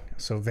 Oh.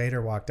 So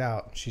Vader walked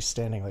out, she's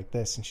standing like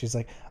this, and she's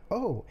like,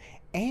 "Oh,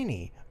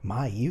 Annie,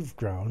 you've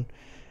grown."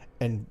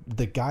 And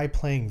the guy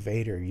playing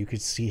Vader, you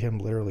could see him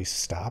literally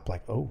stop,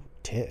 like, "Oh,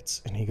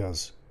 tits," and he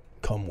goes,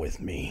 "Come with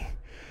me."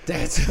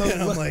 That's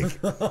and I'm like,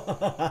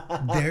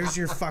 there's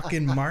your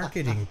fucking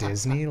marketing,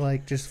 Disney.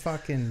 Like, just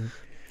fucking.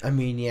 I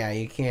mean, yeah,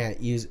 you can't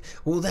use.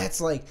 Well,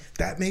 that's like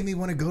that made me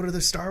want to go to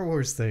the Star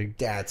Wars thing.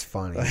 That's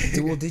funny.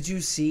 Well, did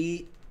you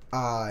see?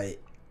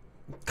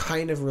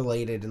 Kind of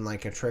related in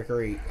like a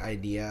trickery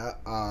idea,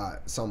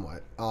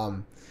 somewhat.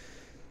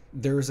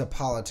 There was a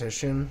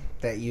politician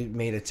that you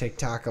made a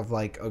TikTok of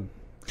like a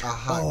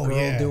hot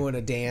girl doing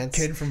a dance.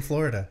 Kid from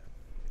Florida.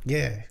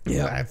 Yeah.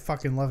 I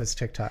fucking love his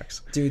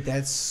TikToks. Dude,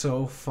 that's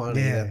so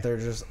funny that they're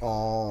just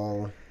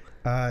all...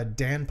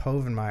 Dan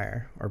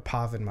Povenmire, or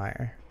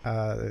Povenmire,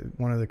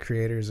 one of the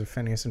creators of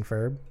Phineas and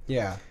Ferb.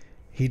 Yeah.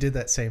 He did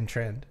that same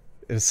trend.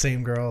 The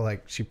same girl,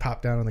 like, she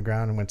popped down on the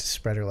ground and went to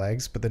spread her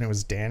legs, but then it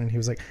was Dan, and he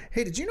was like,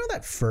 "Hey, did you know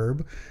that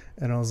Ferb?"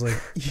 And I was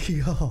like,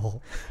 yo.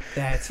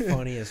 That's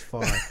funny as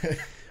fuck.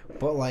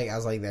 But, like, I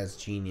was like, that's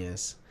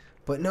genius.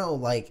 But no,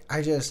 like,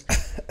 I just...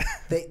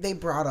 they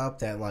brought up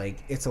that, like,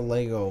 it's a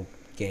Lego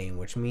game,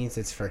 which means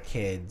it's for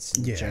kids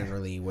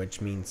generally, which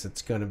means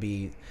it's going to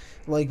be...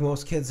 Like,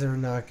 most kids are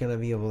not going to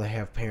be able to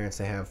have parents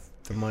that have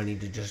the money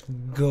to just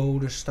go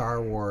to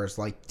Star Wars.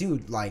 Like,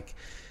 dude, like...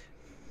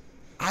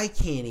 I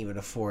can't even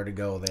afford to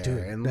go there.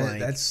 Dude, and like,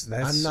 that's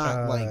I'm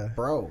not like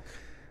broke.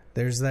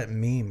 There's that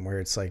meme where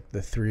it's like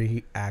the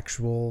 3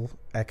 actual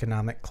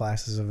economic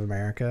classes of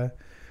America,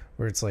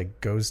 where it's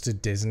like goes to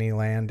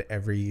Disneyland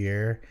every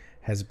year,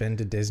 has been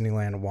to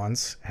Disneyland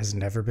once, has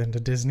never been to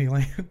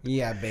Disneyland.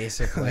 Yeah,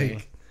 basically.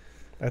 Like,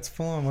 that's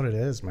full on what it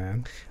is,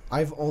 man.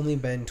 I've only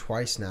been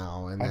twice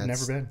now, and I've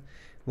never been.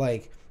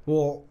 Like,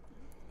 well,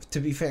 to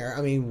be fair,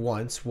 I mean,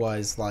 once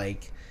was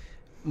like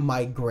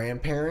my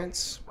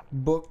grandparents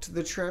booked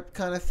the trip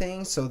kind of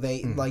thing, so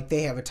they like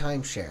they have a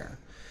timeshare,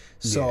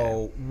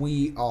 so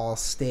we all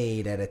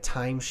stayed at a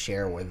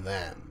timeshare with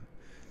them.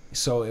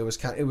 So it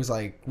was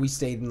like we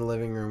stayed in the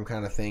living room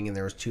kind of thing, and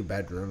there was 2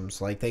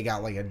 bedrooms. Like they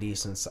got like a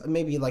decent,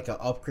 maybe like a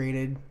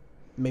upgraded,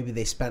 maybe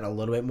they spent a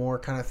little bit more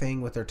kind of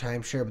thing with their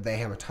timeshare, but they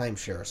have a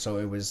timeshare, so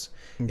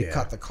it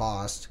cut the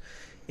cost.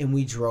 And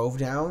we drove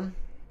down.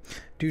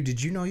 Dude,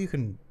 did you know you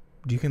can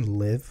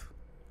live?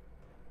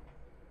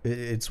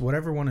 It's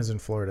whatever one is in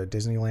Florida,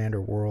 Disneyland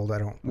or World. I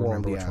don't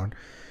remember which one.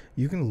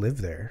 You can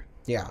live there.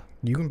 Yeah.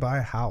 You can buy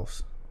a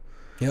house.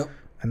 Yep.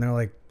 And they're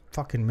like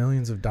fucking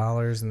millions of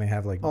dollars, and they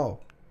have like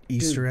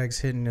Easter eggs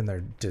hidden, and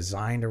they're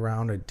designed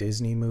around a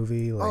Disney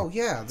movie. Like,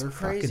 they're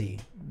crazy.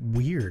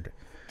 Weird.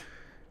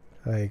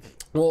 Like,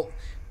 well,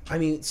 I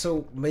mean,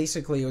 so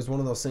basically it was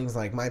one of those things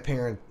like my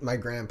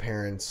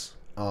grandparents,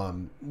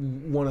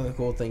 one of the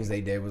cool things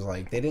they did was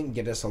like they didn't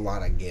get us a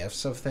lot of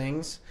gifts of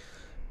things.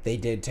 They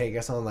did take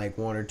us on like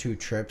 1 or 2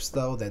 trips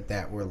though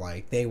that were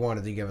like they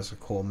wanted to give us a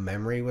cool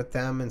memory with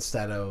them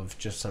instead of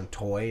just some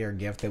toy or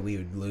gift that we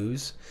would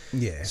lose.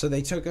 Yeah. So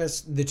they took us,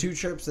 the 2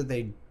 trips that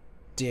they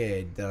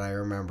did that I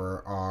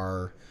remember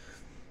are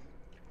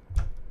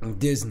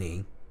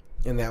Disney,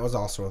 and that was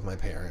also with my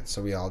parents,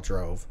 so we all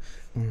drove.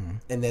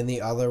 And then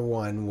the other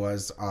one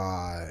was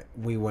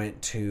we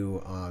went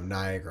to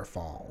Niagara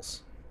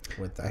Falls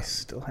with them. I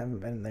still haven't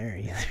been there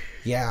either.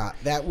 Yeah,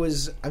 that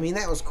was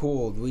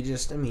cool. We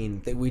just,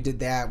 we did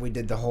that. We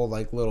did the whole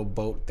like little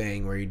boat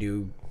thing where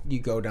you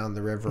go down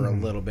the river a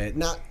little bit.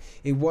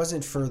 It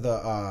wasn't for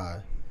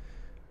the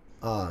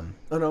oh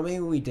no, maybe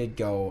we did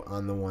go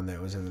on the one that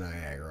was in the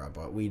Niagara,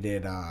 but we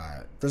did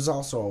there's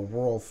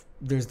also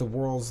there's the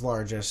world's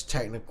largest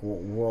technical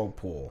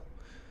whirlpool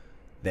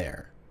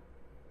there.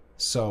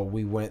 So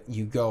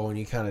you go and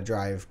you kind of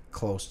drive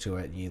close to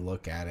it and you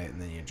look at it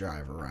and then you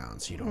drive around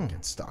so you don't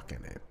get stuck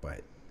in it.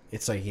 But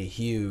it's like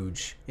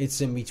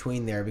it's in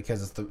between there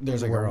because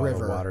there's like a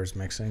river. All the water's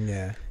mixing,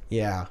 yeah.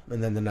 Yeah,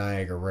 and then the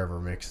Niagara River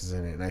mixes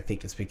in it, and I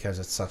think it's because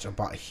it's such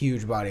a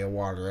huge body of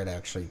water it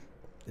actually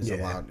is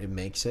allowed, it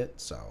makes it,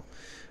 so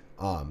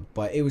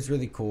but it was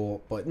really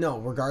cool. But no,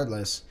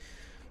 regardless,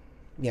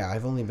 yeah,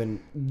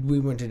 we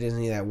went to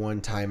Disney that one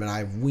time,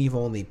 and we've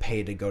only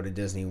paid to go to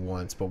Disney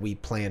once, but we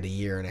planned a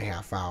year and a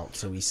half out,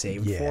 so we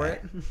saved for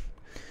it.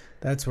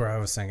 That's where I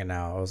was thinking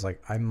now. I was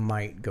like, I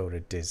might go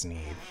to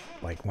Disney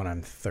like when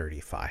I'm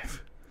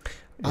 35.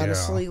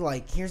 Honestly,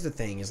 like, here's the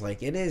thing is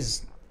like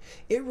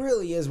it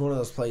really is one of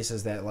those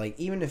places that like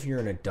even if you're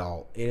an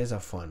adult, it is a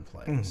fun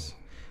place.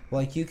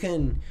 Like you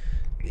can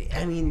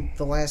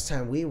the last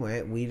time we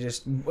went, we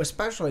just,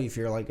 especially if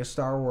you're like a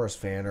Star Wars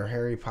fan or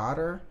Harry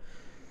Potter,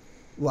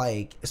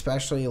 like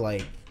especially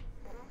like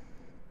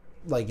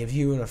if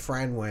you and a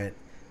friend went,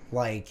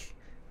 like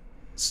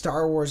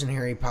Star Wars and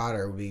Harry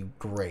Potter would be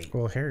great.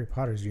 Well, Harry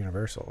Potter's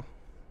Universal.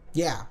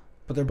 Yeah,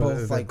 but they're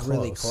both like close,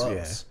 really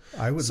close.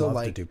 Yeah. I would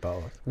love to do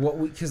both.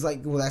 Because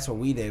that's what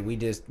we did.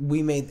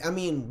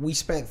 We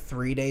spent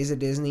 3 days at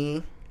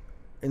Disney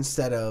and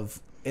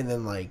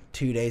then like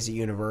 2 days at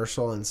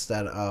Universal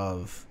instead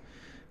of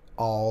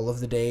all of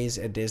the days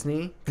at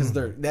Disney. Because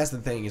that's the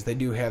thing is they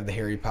do have the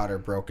Harry Potter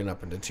broken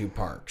up into 2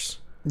 parks.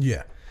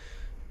 Yeah.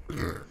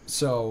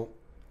 So,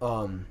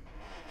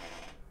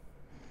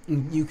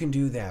 you can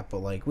do that, but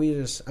like we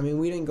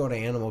didn't go to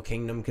Animal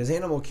Kingdom because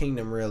Animal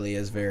Kingdom really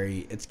is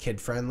it's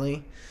kid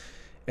friendly.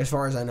 As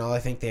far as I know, I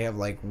think they have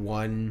like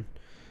one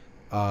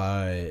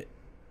ride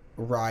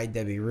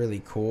that'd be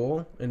really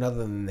cool, and other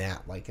than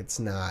that, like it's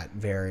not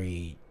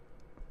really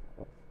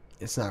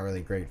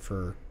great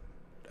for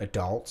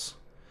adults.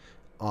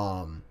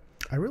 I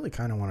really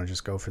kind of want to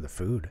just go for the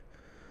food.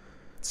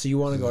 So you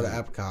want to go to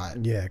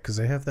Epcot? Yeah, because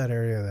they have that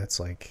area that's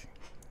like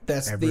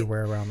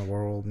everywhere around the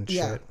world and shit.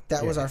 Yeah,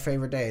 that was our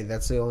favorite day.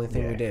 That's the only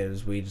thing we did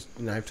is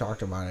and I've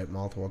talked about it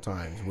multiple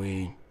times.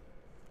 We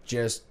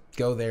just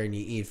go there and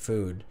you eat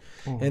food.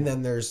 And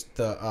then there's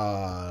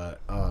the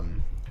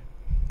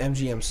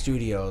MGM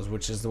Studios,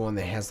 which is the one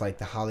that has like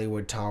the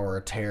Hollywood Tower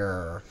of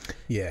Terror.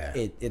 Yeah.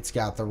 It's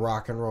got the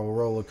Rock and Roll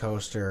roller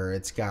coaster.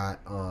 It's got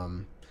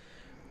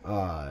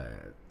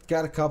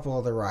a couple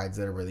other rides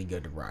that are really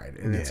good to ride,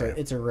 and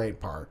it's a great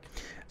park.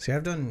 See,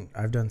 I've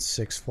done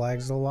Six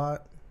Flags a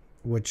lot,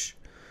 which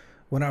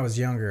when I was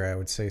younger, I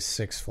would say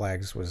Six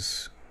Flags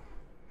was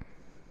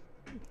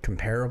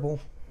comparable.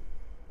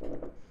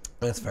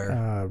 That's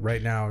fair.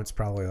 Right now, it's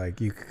probably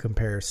like you could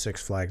compare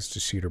Six Flags to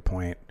Cedar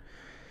Point.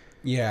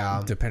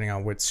 Yeah, depending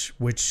on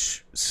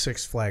which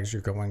Six Flags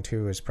you're going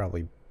to is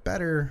probably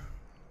better.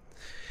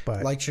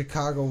 But like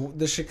Chicago,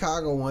 the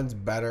Chicago one's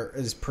better,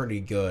 is pretty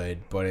good,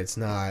 but it's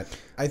not.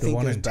 I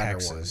think there's better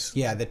ones.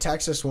 Yeah, the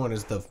Texas one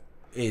is like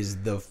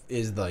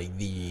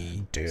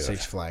the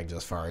Six Flags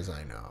as far as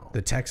I know.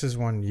 The Texas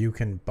one, you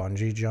can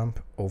bungee jump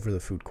over the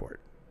food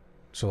court.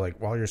 So like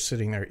while you're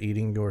sitting there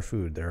eating your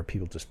food, there are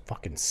people just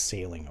fucking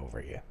sailing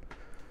over you.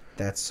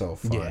 That's so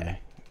fun. Yeah,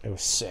 it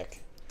was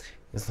sick.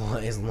 As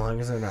long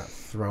as they're not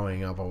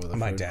throwing up over the food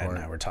court. My dad and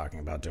I were talking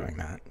about doing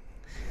that.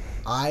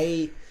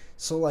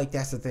 So, like,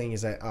 that's the thing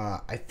is that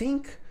I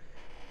think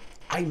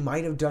I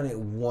might have done it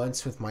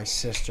once with my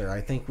sister.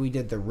 I think we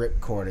did the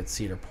ripcord at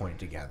Cedar Point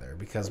together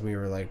because we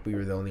were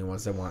the only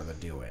ones that wanted to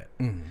do it.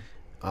 And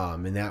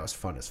that was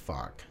fun as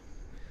fuck.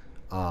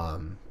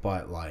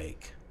 But,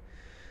 like,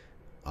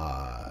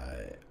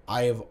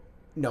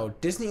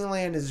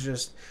 Disneyland is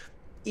just,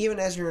 even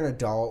as you're an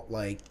adult,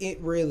 like, it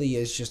really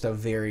is just a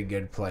very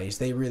good place.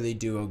 They really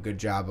do a good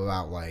job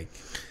about, like,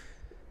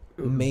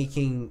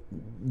 making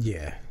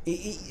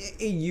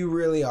you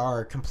really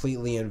are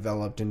completely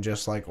enveloped in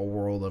just like a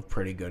world of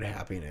pretty good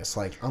happiness,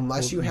 like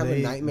unless you have a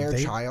nightmare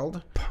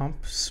child.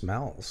 Pump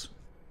smells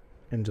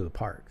into the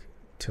park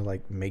to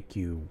like make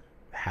you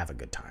have a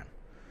good time.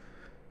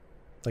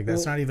 Like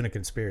that's not even a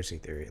conspiracy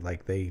theory.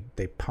 Like they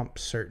pump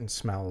certain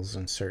smells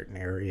in certain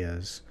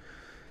areas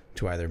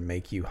to either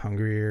make you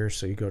hungrier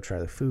so you go try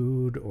the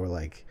food, or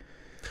like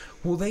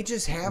they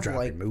just have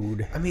like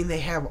mood. I mean, they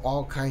have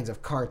all kinds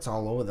of carts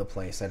all over the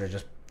place that are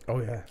just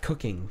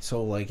cooking.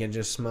 So like it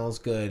just smells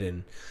good,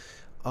 and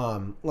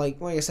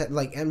like I said,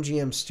 like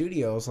MGM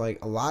Studios,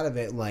 like a lot of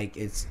it, like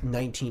it's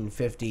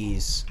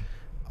 1950s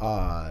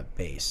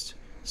based.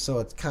 So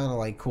it's kind of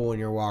like cool when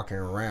you're walking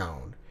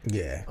around.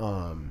 Yeah.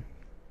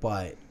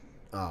 But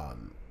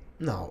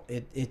No,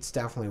 it's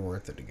definitely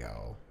worth it to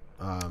go.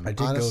 I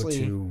did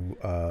honestly, go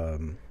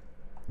to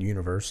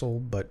Universal,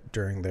 but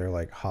during their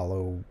like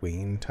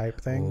Halloween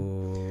type thing.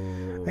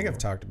 Ooh, I think I've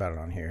talked about it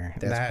on here.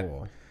 That's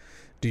cool.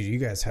 Dude, you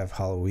guys have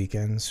Halloween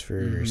weekends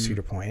for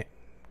Cedar Point?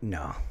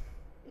 No.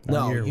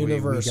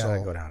 Universal. We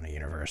gotta go down to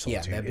Universal.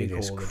 Yeah, dude. that'd be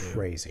cool to do.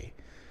 Crazy.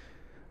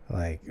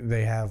 Like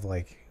they have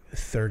like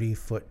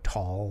 30-foot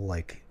tall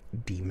like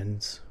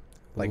demons,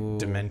 like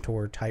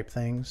Dementor type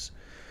things.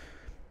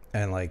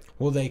 And like,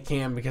 well, they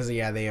can because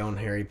they own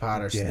Harry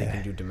Potter, so they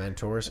can do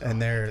Dementors,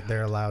 and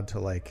they're allowed to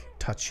like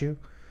touch you.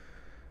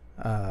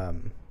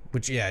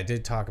 Which I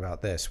did talk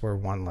about this, where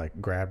one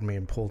like grabbed me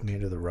and pulled me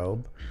into the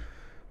robe,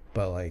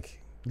 but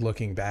like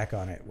looking back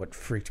on it, what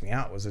freaked me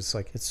out was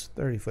it's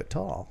 30 foot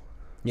tall.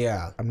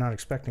 Yeah, I'm not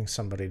expecting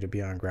somebody to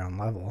be on ground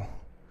level.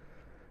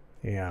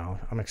 You know,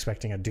 I'm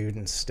expecting a dude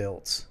in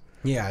stilts.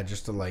 Yeah,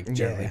 just to like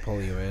gently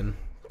pull you in,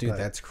 dude. But,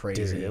 that's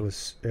crazy. Dude, it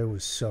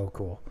was so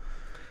cool.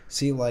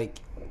 See, like,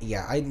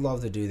 I'd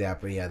love to do that,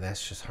 but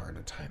that's just hard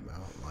to time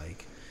out.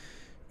 Like,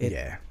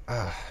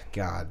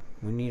 God,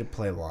 we need to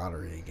play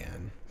lottery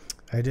again.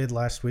 I did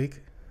last week.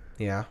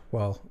 Yeah.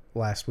 Well,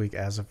 last week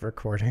as of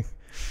recording,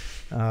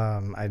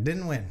 I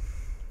didn't win.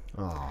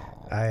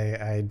 Oh.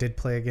 I did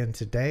play again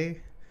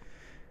today,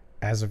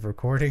 as of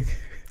recording.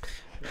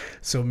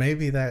 So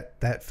maybe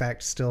that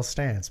fact still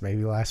stands.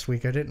 Maybe last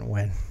week I didn't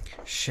win.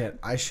 Shit,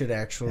 I should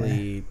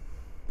actually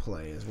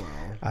play as well.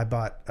 I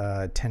bought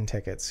 10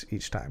 tickets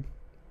each time.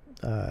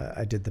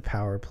 I did the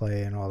power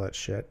play and all that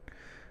shit.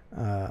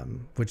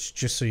 Which,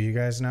 just so you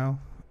guys know,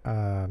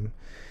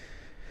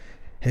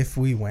 if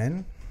we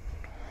win,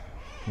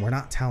 we're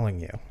not telling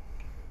you.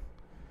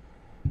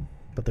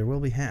 But there will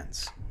be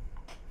hints.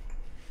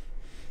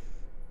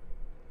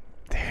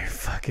 There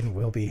fucking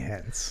will be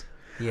hints.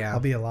 Yeah. I'll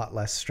be a lot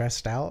less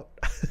stressed out.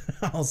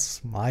 I'll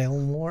smile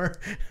more.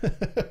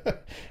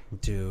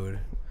 Dude.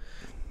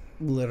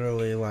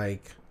 Literally,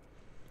 like,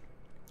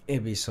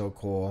 it'd be so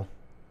cool.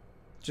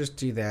 Just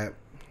do that.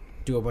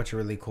 Do a bunch of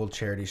really cool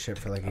charity shit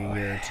for like a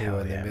year or two,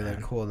 and then be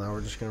like, cool, now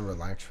we're just going to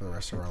relax for the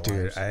rest of our lives.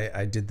 Dude,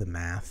 I did the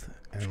math.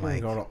 And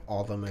like, go to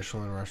all the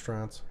Michelin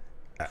restaurants.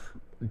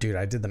 Dude,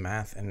 I did the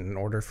math, and in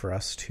order for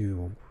us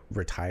to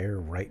retire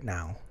right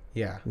now,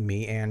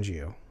 me and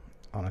you,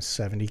 on a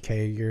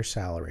 $70K a year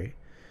salary,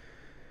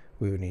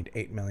 we would need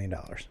 $8 million.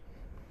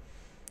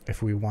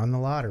 If we won the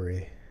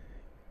lottery,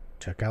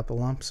 took out the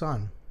lump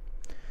sum,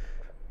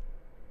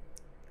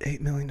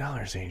 $8 million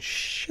ain't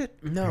shit.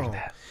 No.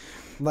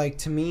 Like,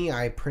 to me,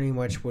 I pretty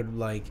much would,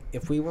 like,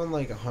 if we won,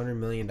 like, $100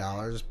 million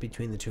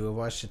between the two of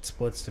us, it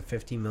splits to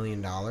 $50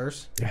 million.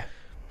 Yeah.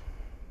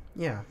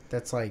 Yeah,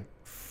 that's, like,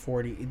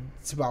 40,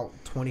 it's about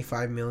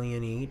 25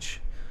 million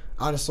each.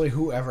 Honestly,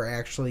 whoever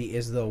actually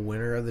is the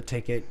winner of the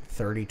ticket,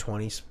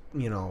 30-20,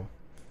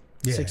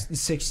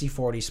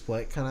 60-40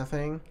 split kind of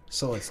thing.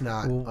 So it's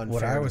not unfair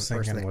what I was to the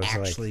person thinking that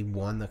was actually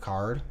won the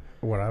card.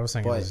 What I was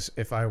thinking is,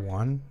 if I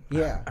won,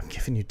 I'm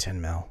giving you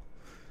 10 mil.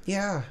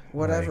 Yeah,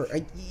 whatever.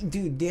 Like,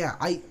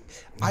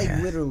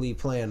 I literally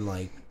plan,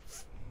 like,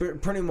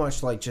 pretty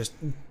much, like, just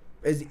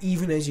as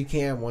even as you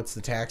can once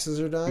the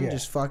taxes are done,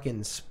 just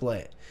fucking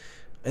split.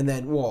 And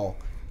then, well,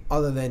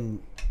 other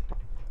than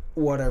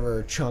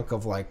whatever chunk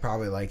of, like,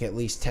 probably, like, at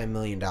least $10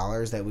 million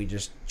that we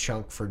just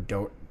chunk for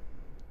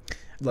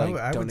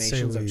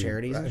donations of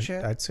charities and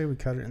shit. I'd say we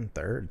cut it in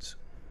thirds.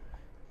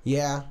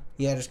 Yeah,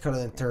 just cut it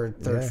in third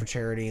for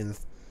charity, and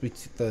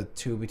the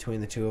two between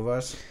the two of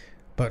us.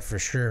 But for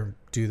sure,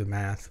 do the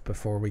math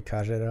before we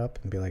cut it up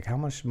and be like, how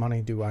much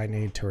money do I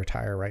need to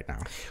retire right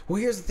now? Well,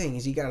 here's the thing: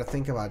 is you got to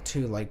think about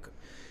too. Like,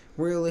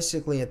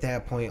 realistically, at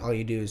that point, all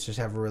you do is just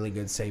have a really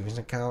good savings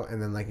account,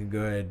 and then like a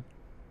good,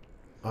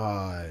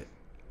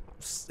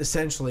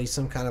 essentially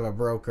some kind of a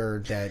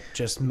broker that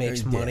just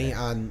makes money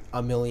on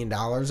 $1 million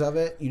of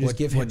it. You just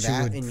give him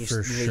that, and you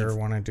for sure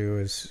want to do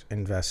is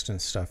invest in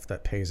stuff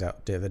that pays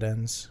out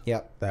dividends.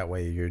 Yep. That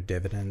way, your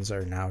dividends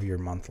are now your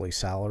monthly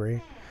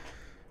salary.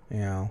 You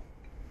know.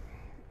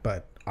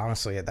 But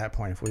honestly, at that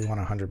point, if we won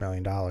 $100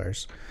 million,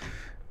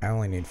 I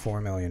only need $4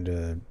 million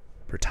to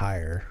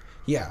retire.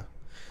 Yeah,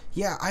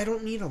 I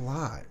don't need a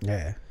lot.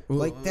 Yeah,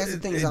 like that's the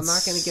thing is I'm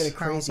not going to get a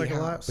crazy house.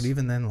 A lot, but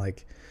even then,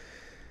 like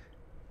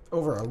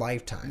over a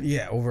lifetime.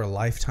 Yeah, over a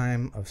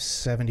lifetime of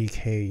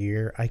 $70K a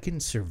year, I can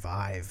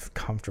survive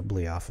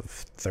comfortably off of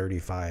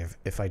 35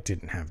 if I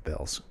didn't have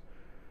bills.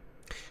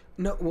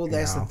 No, well,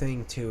 that's the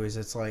thing too. Is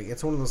it's like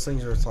it's one of those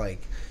things where it's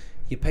like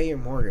you pay your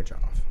mortgage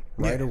off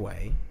right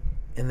away.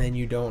 And then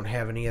you don't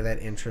have any of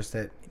that interest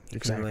that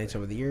accumulates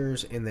over the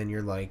years, and then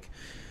you're like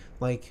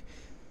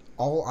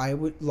all I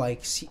would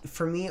see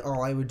for me,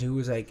 all I would do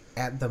is like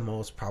at the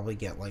most probably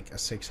get like a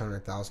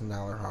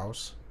 $600,000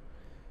 house,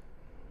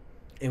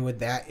 and with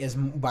that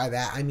by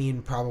that I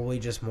mean probably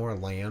just more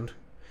land,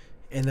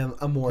 and then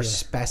a more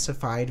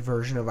specified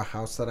version of a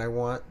house that I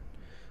want,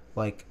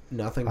 like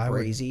nothing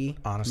crazy,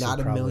 honestly, not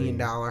 $1 million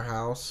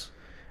house.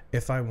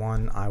 If I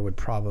won, I would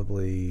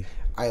probably...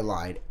 I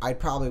lied. I'd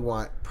probably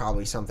want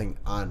something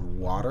on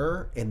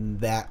water, and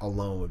that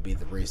alone would be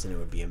the reason it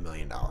would be $1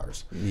 million.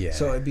 Yeah.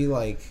 So it'd be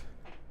like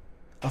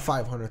a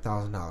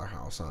 $500,000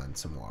 house on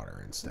some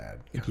water instead.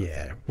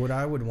 Yeah. What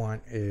I would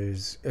want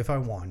is, if I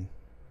won,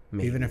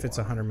 maybe even if it's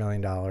 $100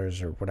 million or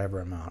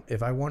whatever amount,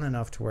 if I won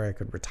enough to where I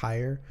could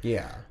retire,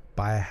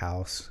 buy a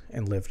house,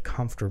 and live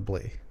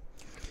comfortably,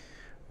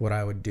 what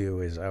I would do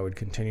is I would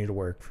continue to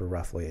work for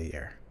roughly a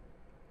year.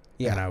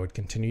 Yeah. And I would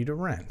continue to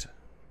rent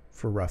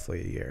for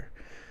roughly a year.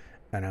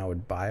 And I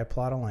would buy a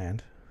plot of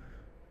land,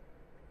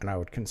 and I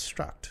would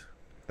construct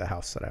the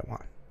house that I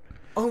want.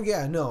 Oh,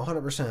 yeah, no,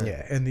 100%.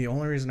 Yeah, and the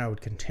only reason I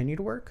would continue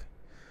to work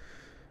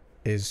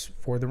is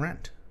for the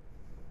rent.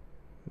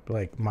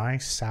 Like, my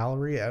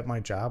salary at my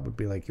job would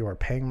be like, you are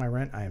paying my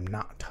rent, I am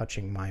not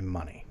touching my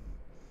money.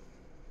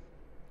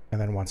 And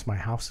then once my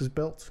house is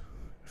built,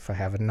 if I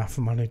have enough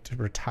money to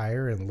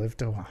retire and live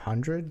to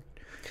 100...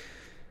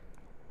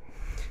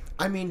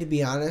 I mean, to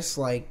be honest,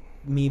 like,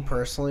 me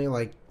personally,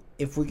 like,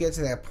 if we get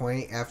to that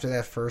point after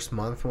that first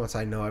month, once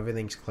I know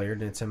everything's cleared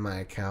and it's in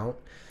my account...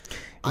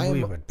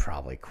 We would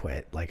probably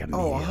quit, like,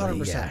 immediately. Oh,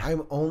 100%. Yeah.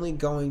 I'm only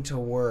going to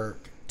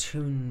work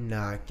to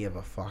not give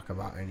a fuck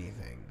about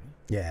anything.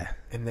 Yeah.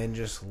 And then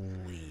just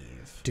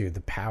leave. Dude,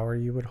 the power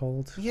you would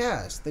hold?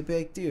 Yes. They'd be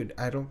like, dude,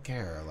 I don't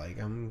care.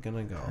 Like, I'm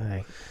gonna go.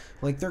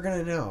 Like, they're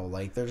gonna know.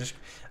 Like, they're just...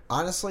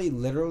 Honestly,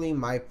 literally,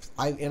 I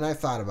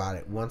thought about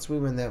it. Once we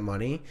win that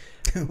money...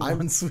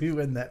 Once we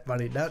win that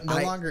money. No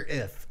longer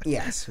if.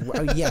 Yes.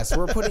 Yes.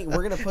 We're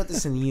gonna put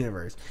this in the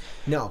universe.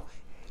 No.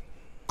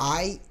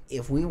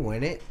 If we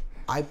win it...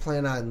 I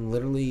plan on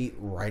literally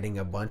writing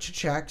a bunch of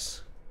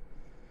checks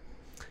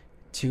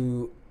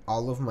to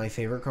all of my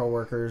favorite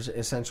coworkers,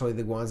 essentially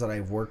the ones that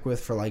I've worked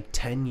with for like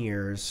 10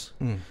 years.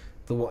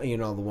 The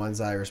ones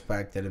that I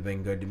respect that have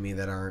been good to me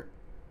that aren't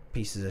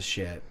pieces of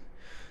shit.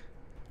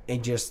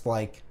 And just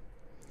like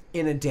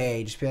in a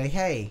day, just be like,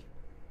 hey,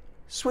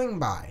 swing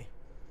by.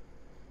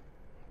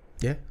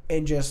 Yeah.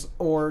 And just,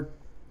 or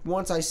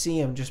once I see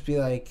him, just be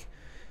like,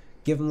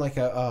 give him like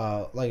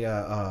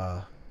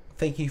a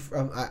thank you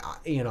from,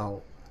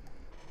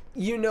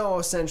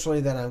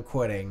 essentially that I'm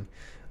quitting.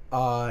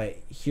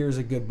 Here's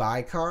a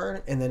goodbye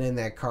card, and then in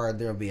that card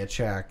there'll be a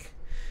check,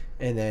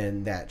 and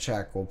then that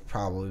check will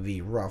probably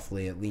be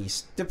roughly, at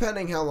least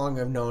depending how long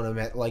I've known him,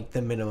 at like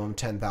the minimum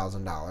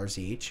 $10,000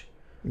 each.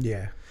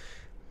 Yeah.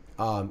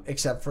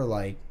 Except for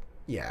like,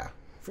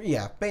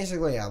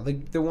 basically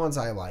the ones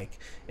I like,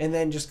 and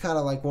then just kind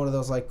of like one of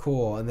those like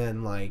cool, and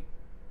then like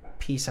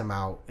piece them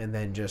out, and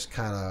then just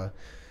kind of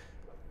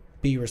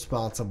be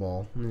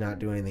responsible, not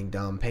do anything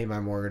dumb, pay my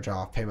mortgage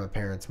off, pay my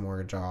parents'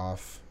 mortgage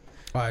off.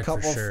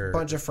 For sure.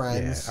 Bunch of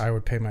friends. Yeah, I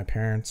would pay my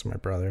parents, my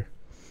brother.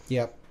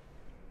 Yep.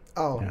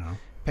 Oh,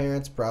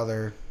 parents,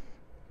 brother,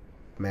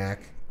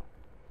 Mac.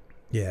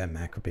 Yeah,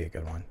 Mac would be a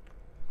good one.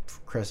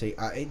 Chrissy.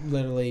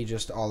 Literally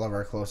just all of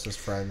our closest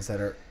friends that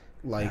are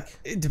like...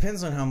 it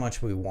depends on how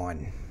much we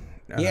won.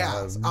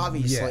 Yeah,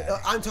 obviously. Yeah.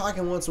 I'm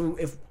talking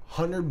if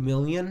 100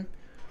 million...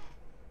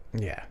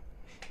 Yeah.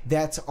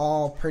 That's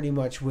all pretty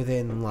much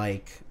within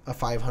like a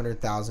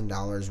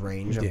 $500,000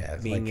 range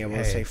of being able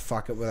to say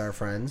fuck it with our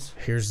friends.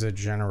 Here's the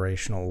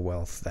generational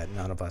wealth that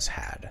none of us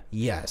had.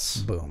 Yes.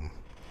 Boom.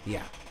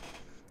 Yeah.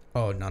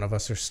 Oh, none of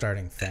us are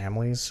starting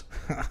families?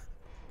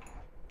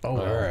 All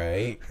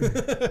right.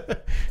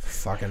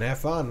 Fucking have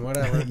fun,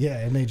 whatever.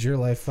 Yeah, it made your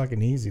life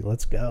fucking easy.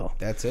 Let's go.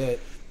 That's it.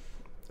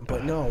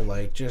 But no,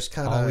 like, just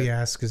kind of... All we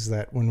ask is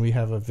that when we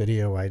have a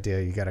video idea,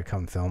 you got to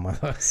come film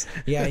with us.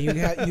 Yeah, you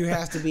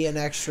have to be an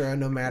extra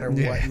no matter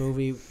what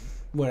movie,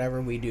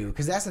 whatever we do.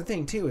 Because that's the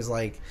thing, too, is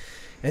like,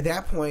 at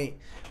that point,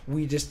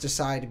 we just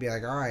decide to be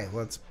like, all right,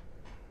 let's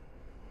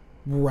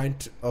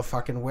rent a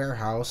fucking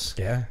warehouse.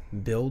 Yeah.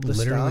 Build the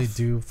Literally stuff.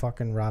 do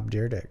fucking Rob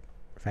Dyrdek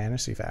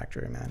Fantasy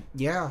Factory, man.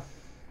 Yeah.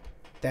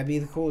 That'd be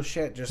the coolest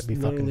shit. Just that'd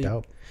be fucking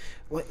dope.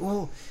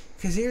 Well,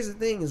 because here's the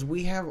thing, is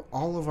we have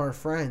all of our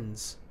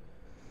friends...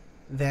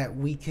 that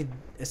we could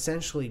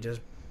essentially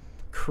just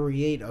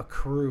create a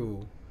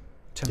crew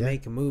to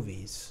make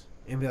movies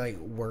and be like,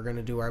 we're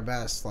gonna do our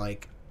best.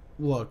 Like,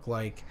 look,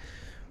 like,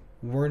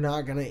 we're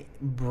not gonna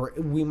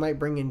we might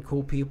bring in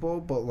cool people,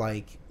 but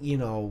like,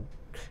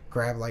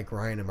 grab like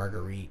Ryan and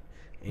Marguerite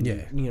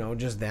and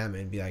just them,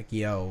 and be like,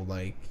 yo,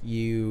 like,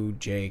 you,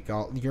 Jake,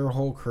 your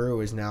whole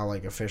crew is now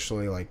like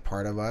officially like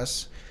part of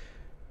us.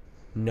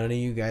 None of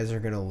you guys are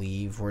gonna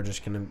leave. We're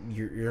just gonna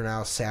you're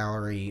now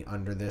salary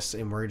under this,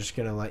 and we're just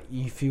gonna let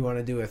you, if you want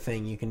to do a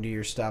thing, you can do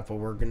your stuff, but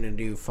we're gonna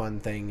do fun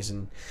things.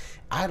 And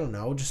I don't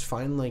know, just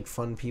find like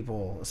fun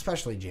people,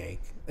 especially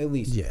Jake, at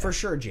least for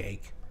sure.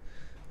 Jake,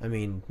 I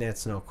mean,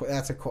 that's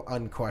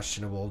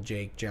unquestionable.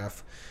 Jake,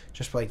 Jeff,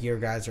 just like your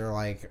guys are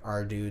like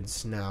our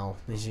dudes now.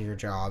 These are your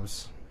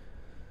jobs,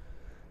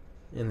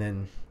 and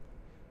then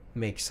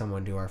make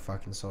someone do our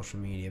fucking social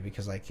media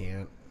because I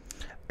can't.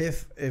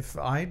 If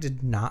I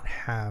did not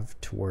have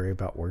to worry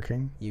about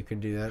working, you could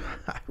do that.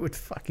 I would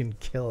fucking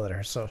kill at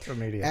our social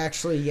media.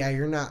 Actually, yeah,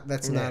 you're not.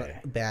 That's not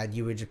bad.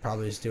 You would just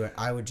probably just do it.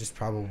 I would just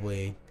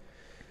probably,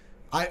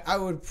 I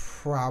would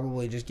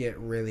probably just get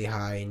really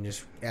high and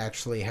just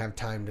actually have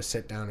time to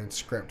sit down and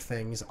script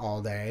things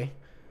all day.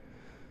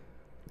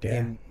 Yeah.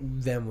 And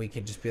then we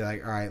could just be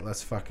like, all right,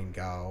 let's fucking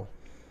go.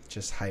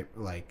 just hype,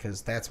 like,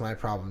 because that's my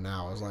problem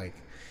now is like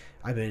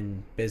I've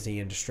been busy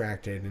and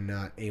distracted and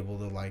not able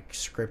to like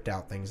script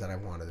out things that I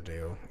wanted to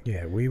do.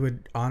 Yeah, we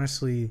would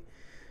honestly,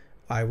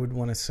 I would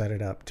want to set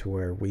it up to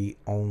where we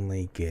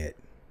only get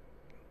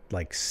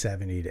like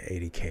 70 to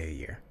 80K a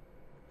year.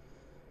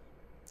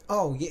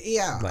 Oh,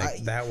 yeah.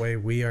 Like that way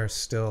we are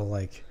still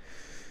like,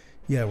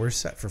 yeah, we're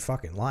set for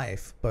fucking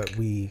life, but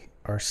we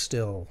are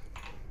still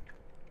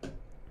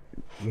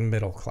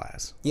middle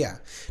class. Yeah.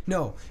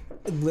 No,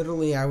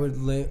 literally I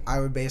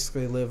would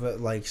basically live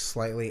at like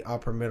slightly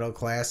upper middle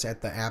class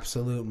at the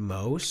absolute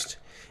most.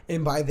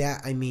 And by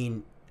that I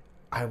mean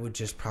I would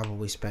just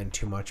probably spend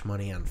too much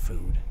money on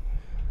food.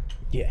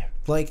 Yeah.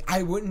 Like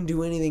I wouldn't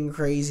do anything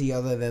crazy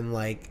other than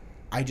like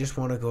I just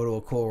want to go to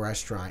a cool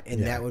restaurant,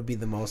 and that would be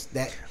the most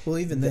that. Well,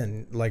 even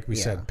then, like we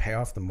said, pay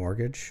off the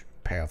mortgage,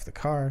 pay off the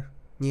car.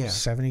 Yeah,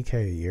 70K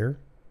a year,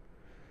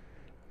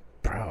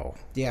 bro.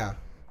 Yeah,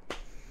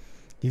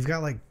 you've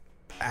got like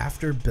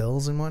after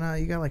bills and whatnot,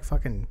 you got like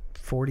fucking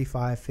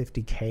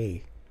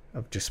 45-50K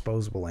of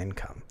disposable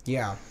income.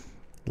 Yeah,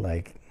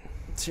 like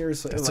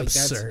seriously, that's like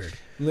absurd. That's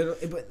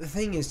literally, but the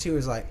thing is too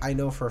is like I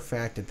know for a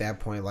fact at that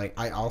point, like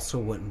I also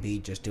wouldn't be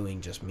just doing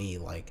just me,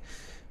 like.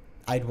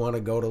 I'd want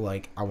to go to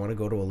like I want to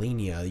go to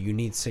Alenia. You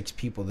need 6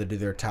 people to do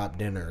their top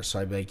dinner, so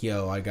I'd be like,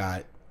 "Yo, I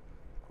got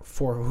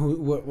 4.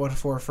 What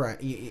 4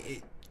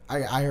 friends?"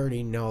 I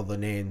already know the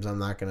names. I'm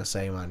not gonna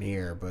say them on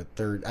here, but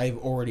I've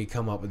already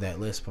come up with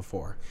that list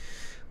before,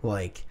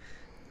 like,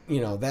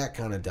 you know, that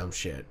kind of dumb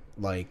shit.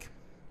 Like,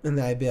 and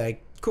then I'd be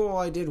like, "Cool,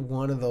 I did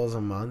one of those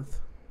a month."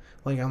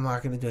 Like, I'm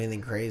not gonna do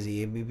anything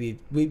crazy.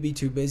 We'd be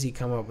too busy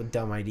coming up with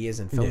dumb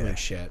ideas and filming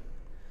shit.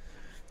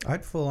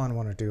 I'd full on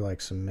want to do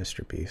like some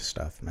Mr. Beast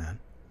stuff, man.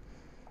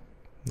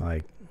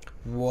 Like,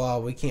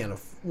 well, we can't.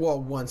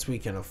 Once we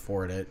can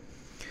afford it.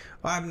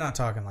 I'm not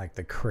talking like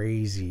the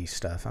crazy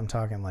stuff. I'm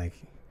talking like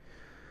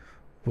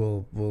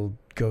we'll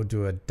go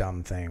do a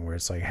dumb thing where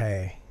it's like,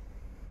 hey,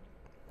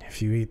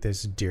 if you eat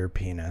this deer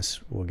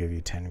penis, we'll give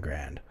you 10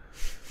 grand.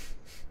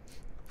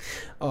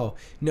 Oh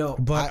no!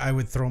 But I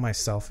would throw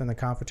myself in the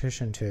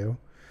competition too.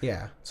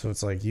 Yeah. So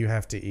it's like you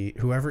have to eat.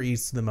 Whoever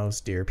eats the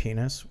most deer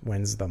penis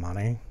wins the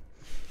money.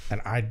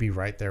 And I'd be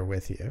right there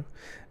with you.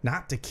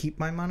 Not to keep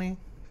my money,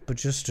 but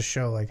just to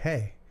show like,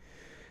 hey,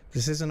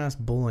 this isn't us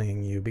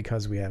bullying you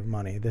because we have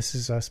money. This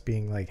is us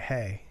being like,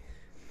 hey,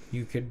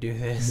 you could do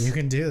this. You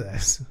can do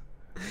this.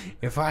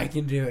 If I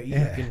can do it,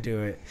 you can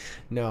do it.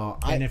 No.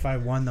 And if I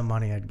won the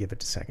money, I'd give it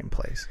to second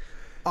place.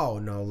 Oh,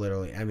 no,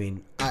 literally. I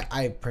mean,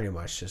 I pretty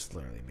much just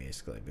literally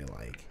basically be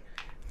like,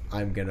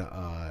 I'm going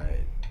to,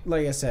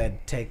 like I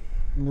said, take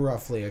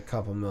roughly a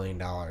couple $1 million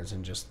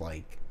and just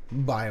like,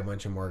 buy a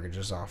bunch of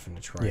mortgages off in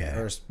Detroit,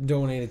 or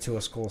donate it to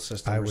a school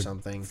system or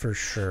something. I would for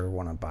sure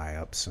want to buy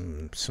up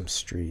some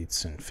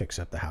streets and fix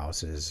up the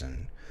houses,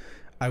 and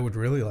I would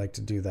really like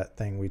to do that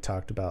thing we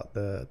talked about,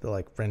 the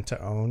like rent to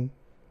own,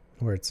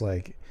 where it's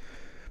like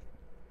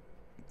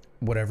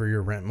whatever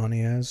your rent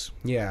money is,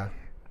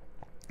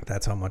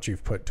 that's how much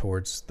you've put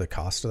towards the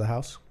cost of the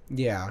house.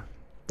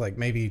 Like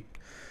maybe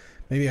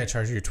I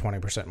charge you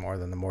 20% more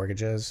than the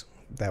mortgage is.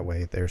 That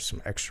way there's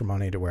some extra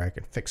money to where I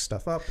can fix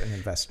stuff up and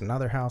invest in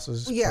other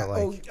houses. Yeah.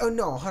 Like, oh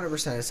no,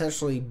 100%.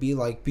 Essentially be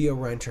a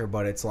renter,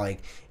 but it's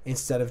like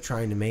instead of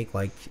trying to make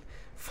like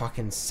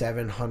fucking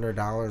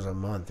 $700 a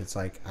month, it's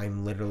like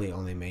I'm literally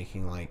only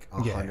making like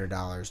 $100,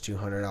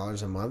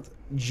 $200 a month,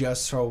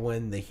 just so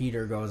when the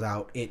heater goes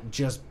out, it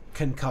just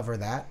can cover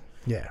that.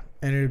 Yeah.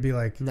 And it'd be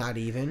like not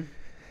even.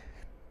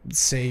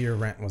 Say your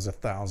rent was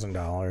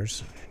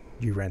 $1,000.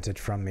 You rented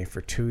from me for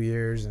 2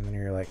 years, and then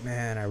you're like,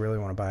 man, I really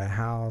want to buy a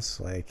house.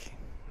 Like,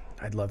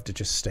 I'd love to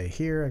just stay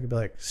here. I could be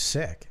like,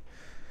 sick.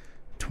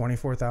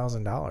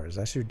 $24,000.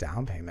 That's your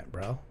down payment,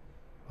 bro.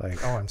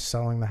 Like, oh, I'm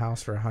selling the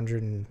house for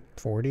 $140.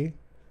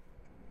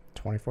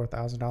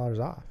 $24,000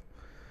 off.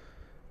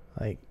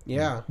 Like,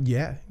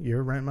 yeah,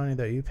 your rent money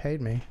that you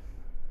paid me,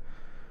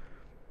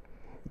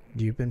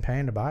 you've been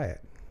paying to buy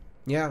it.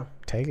 Yeah,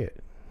 take it.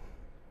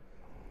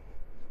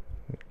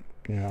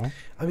 You know,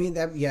 I mean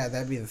that'd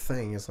be the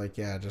thing. It's like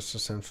just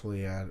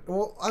essentially.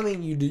 Well, I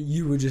mean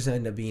you would just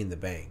end up being the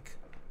bank,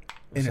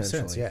 in a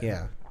sense.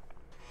 Yeah.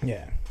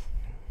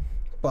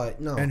 But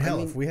no, and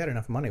hell, if we had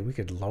enough money, we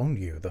could loan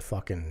you the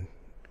fucking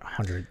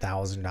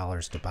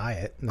 $100,000 to buy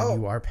it, and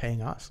then you are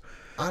paying us.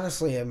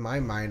 Honestly, in my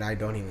mind, I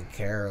don't even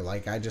care.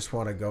 Like, I just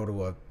want to go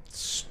to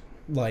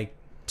like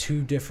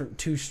 2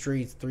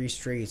 streets, 3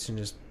 streets, and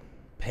just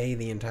pay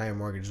the entire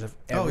mortgage of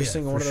every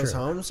single one of those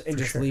homes, and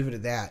just leave it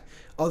at that.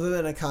 Other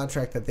than a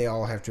contract that they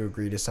all have to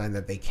agree to sign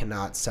that they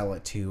cannot sell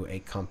it to a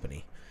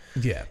company.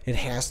 Yeah, it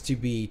has to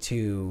be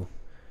to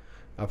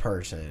a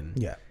person.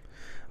 Yeah,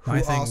 who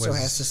also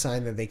has to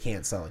sign that they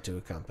can't sell it to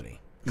a company.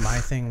 My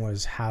thing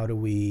was, how do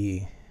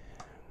we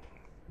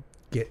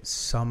get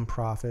some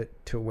profit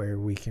to where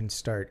we can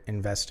start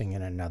investing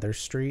in another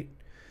street,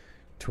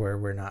 to where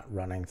we're not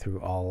running through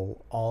all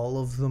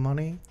of the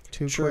money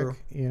too quick,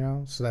 you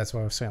know? So that's why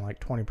I was saying like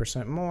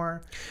 20%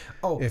 more.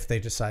 Oh, if they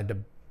decide to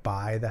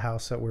buy the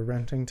house that we're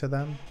renting to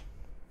them.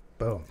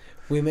 Boom.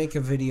 We make a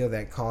video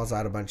that calls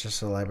out a bunch of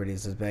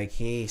celebrities. It's like,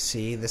 hey,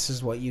 see, this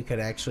is what you could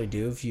actually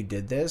do if you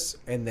did this,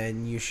 and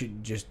then you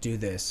should just do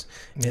this.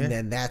 Yeah. And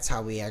then that's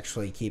how we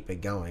actually keep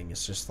it going.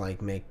 It's just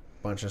like make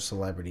a bunch of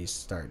celebrities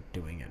start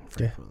doing it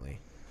frequently.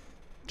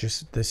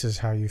 Just, this is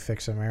how you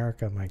fix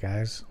America, my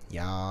guys.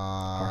 Yeah.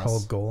 Our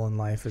whole goal in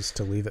life is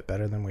to leave it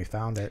better than we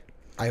found it.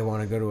 I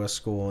want to go to a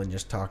school and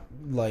just talk,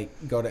 like,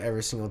 go to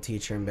every single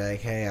teacher and be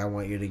like, hey, I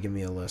want you to give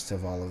me a list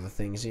of all of the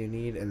things you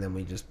need, and then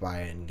we just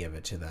buy it and give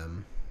it to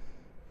them.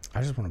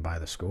 I just want to buy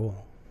the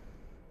school.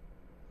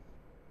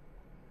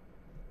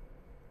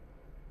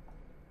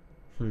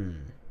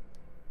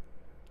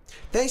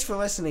 Thanks for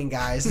listening,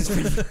 guys. It's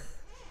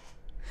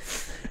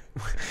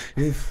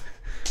been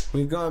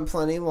we've gone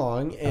plenty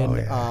long,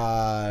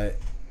 and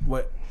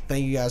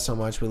thank you guys so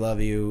much. We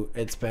love you.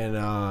 It's been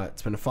a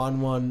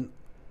fun one,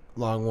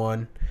 long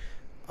one.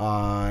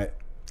 It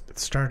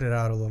started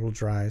out a little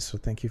dry, so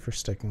thank you for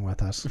sticking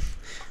with us.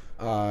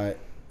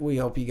 We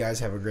hope you guys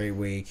have a great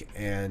week,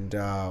 and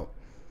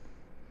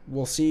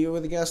we'll see you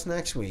with a guest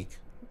next week.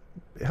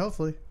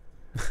 Hopefully.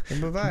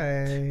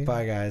 Bye-bye.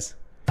 Bye, guys.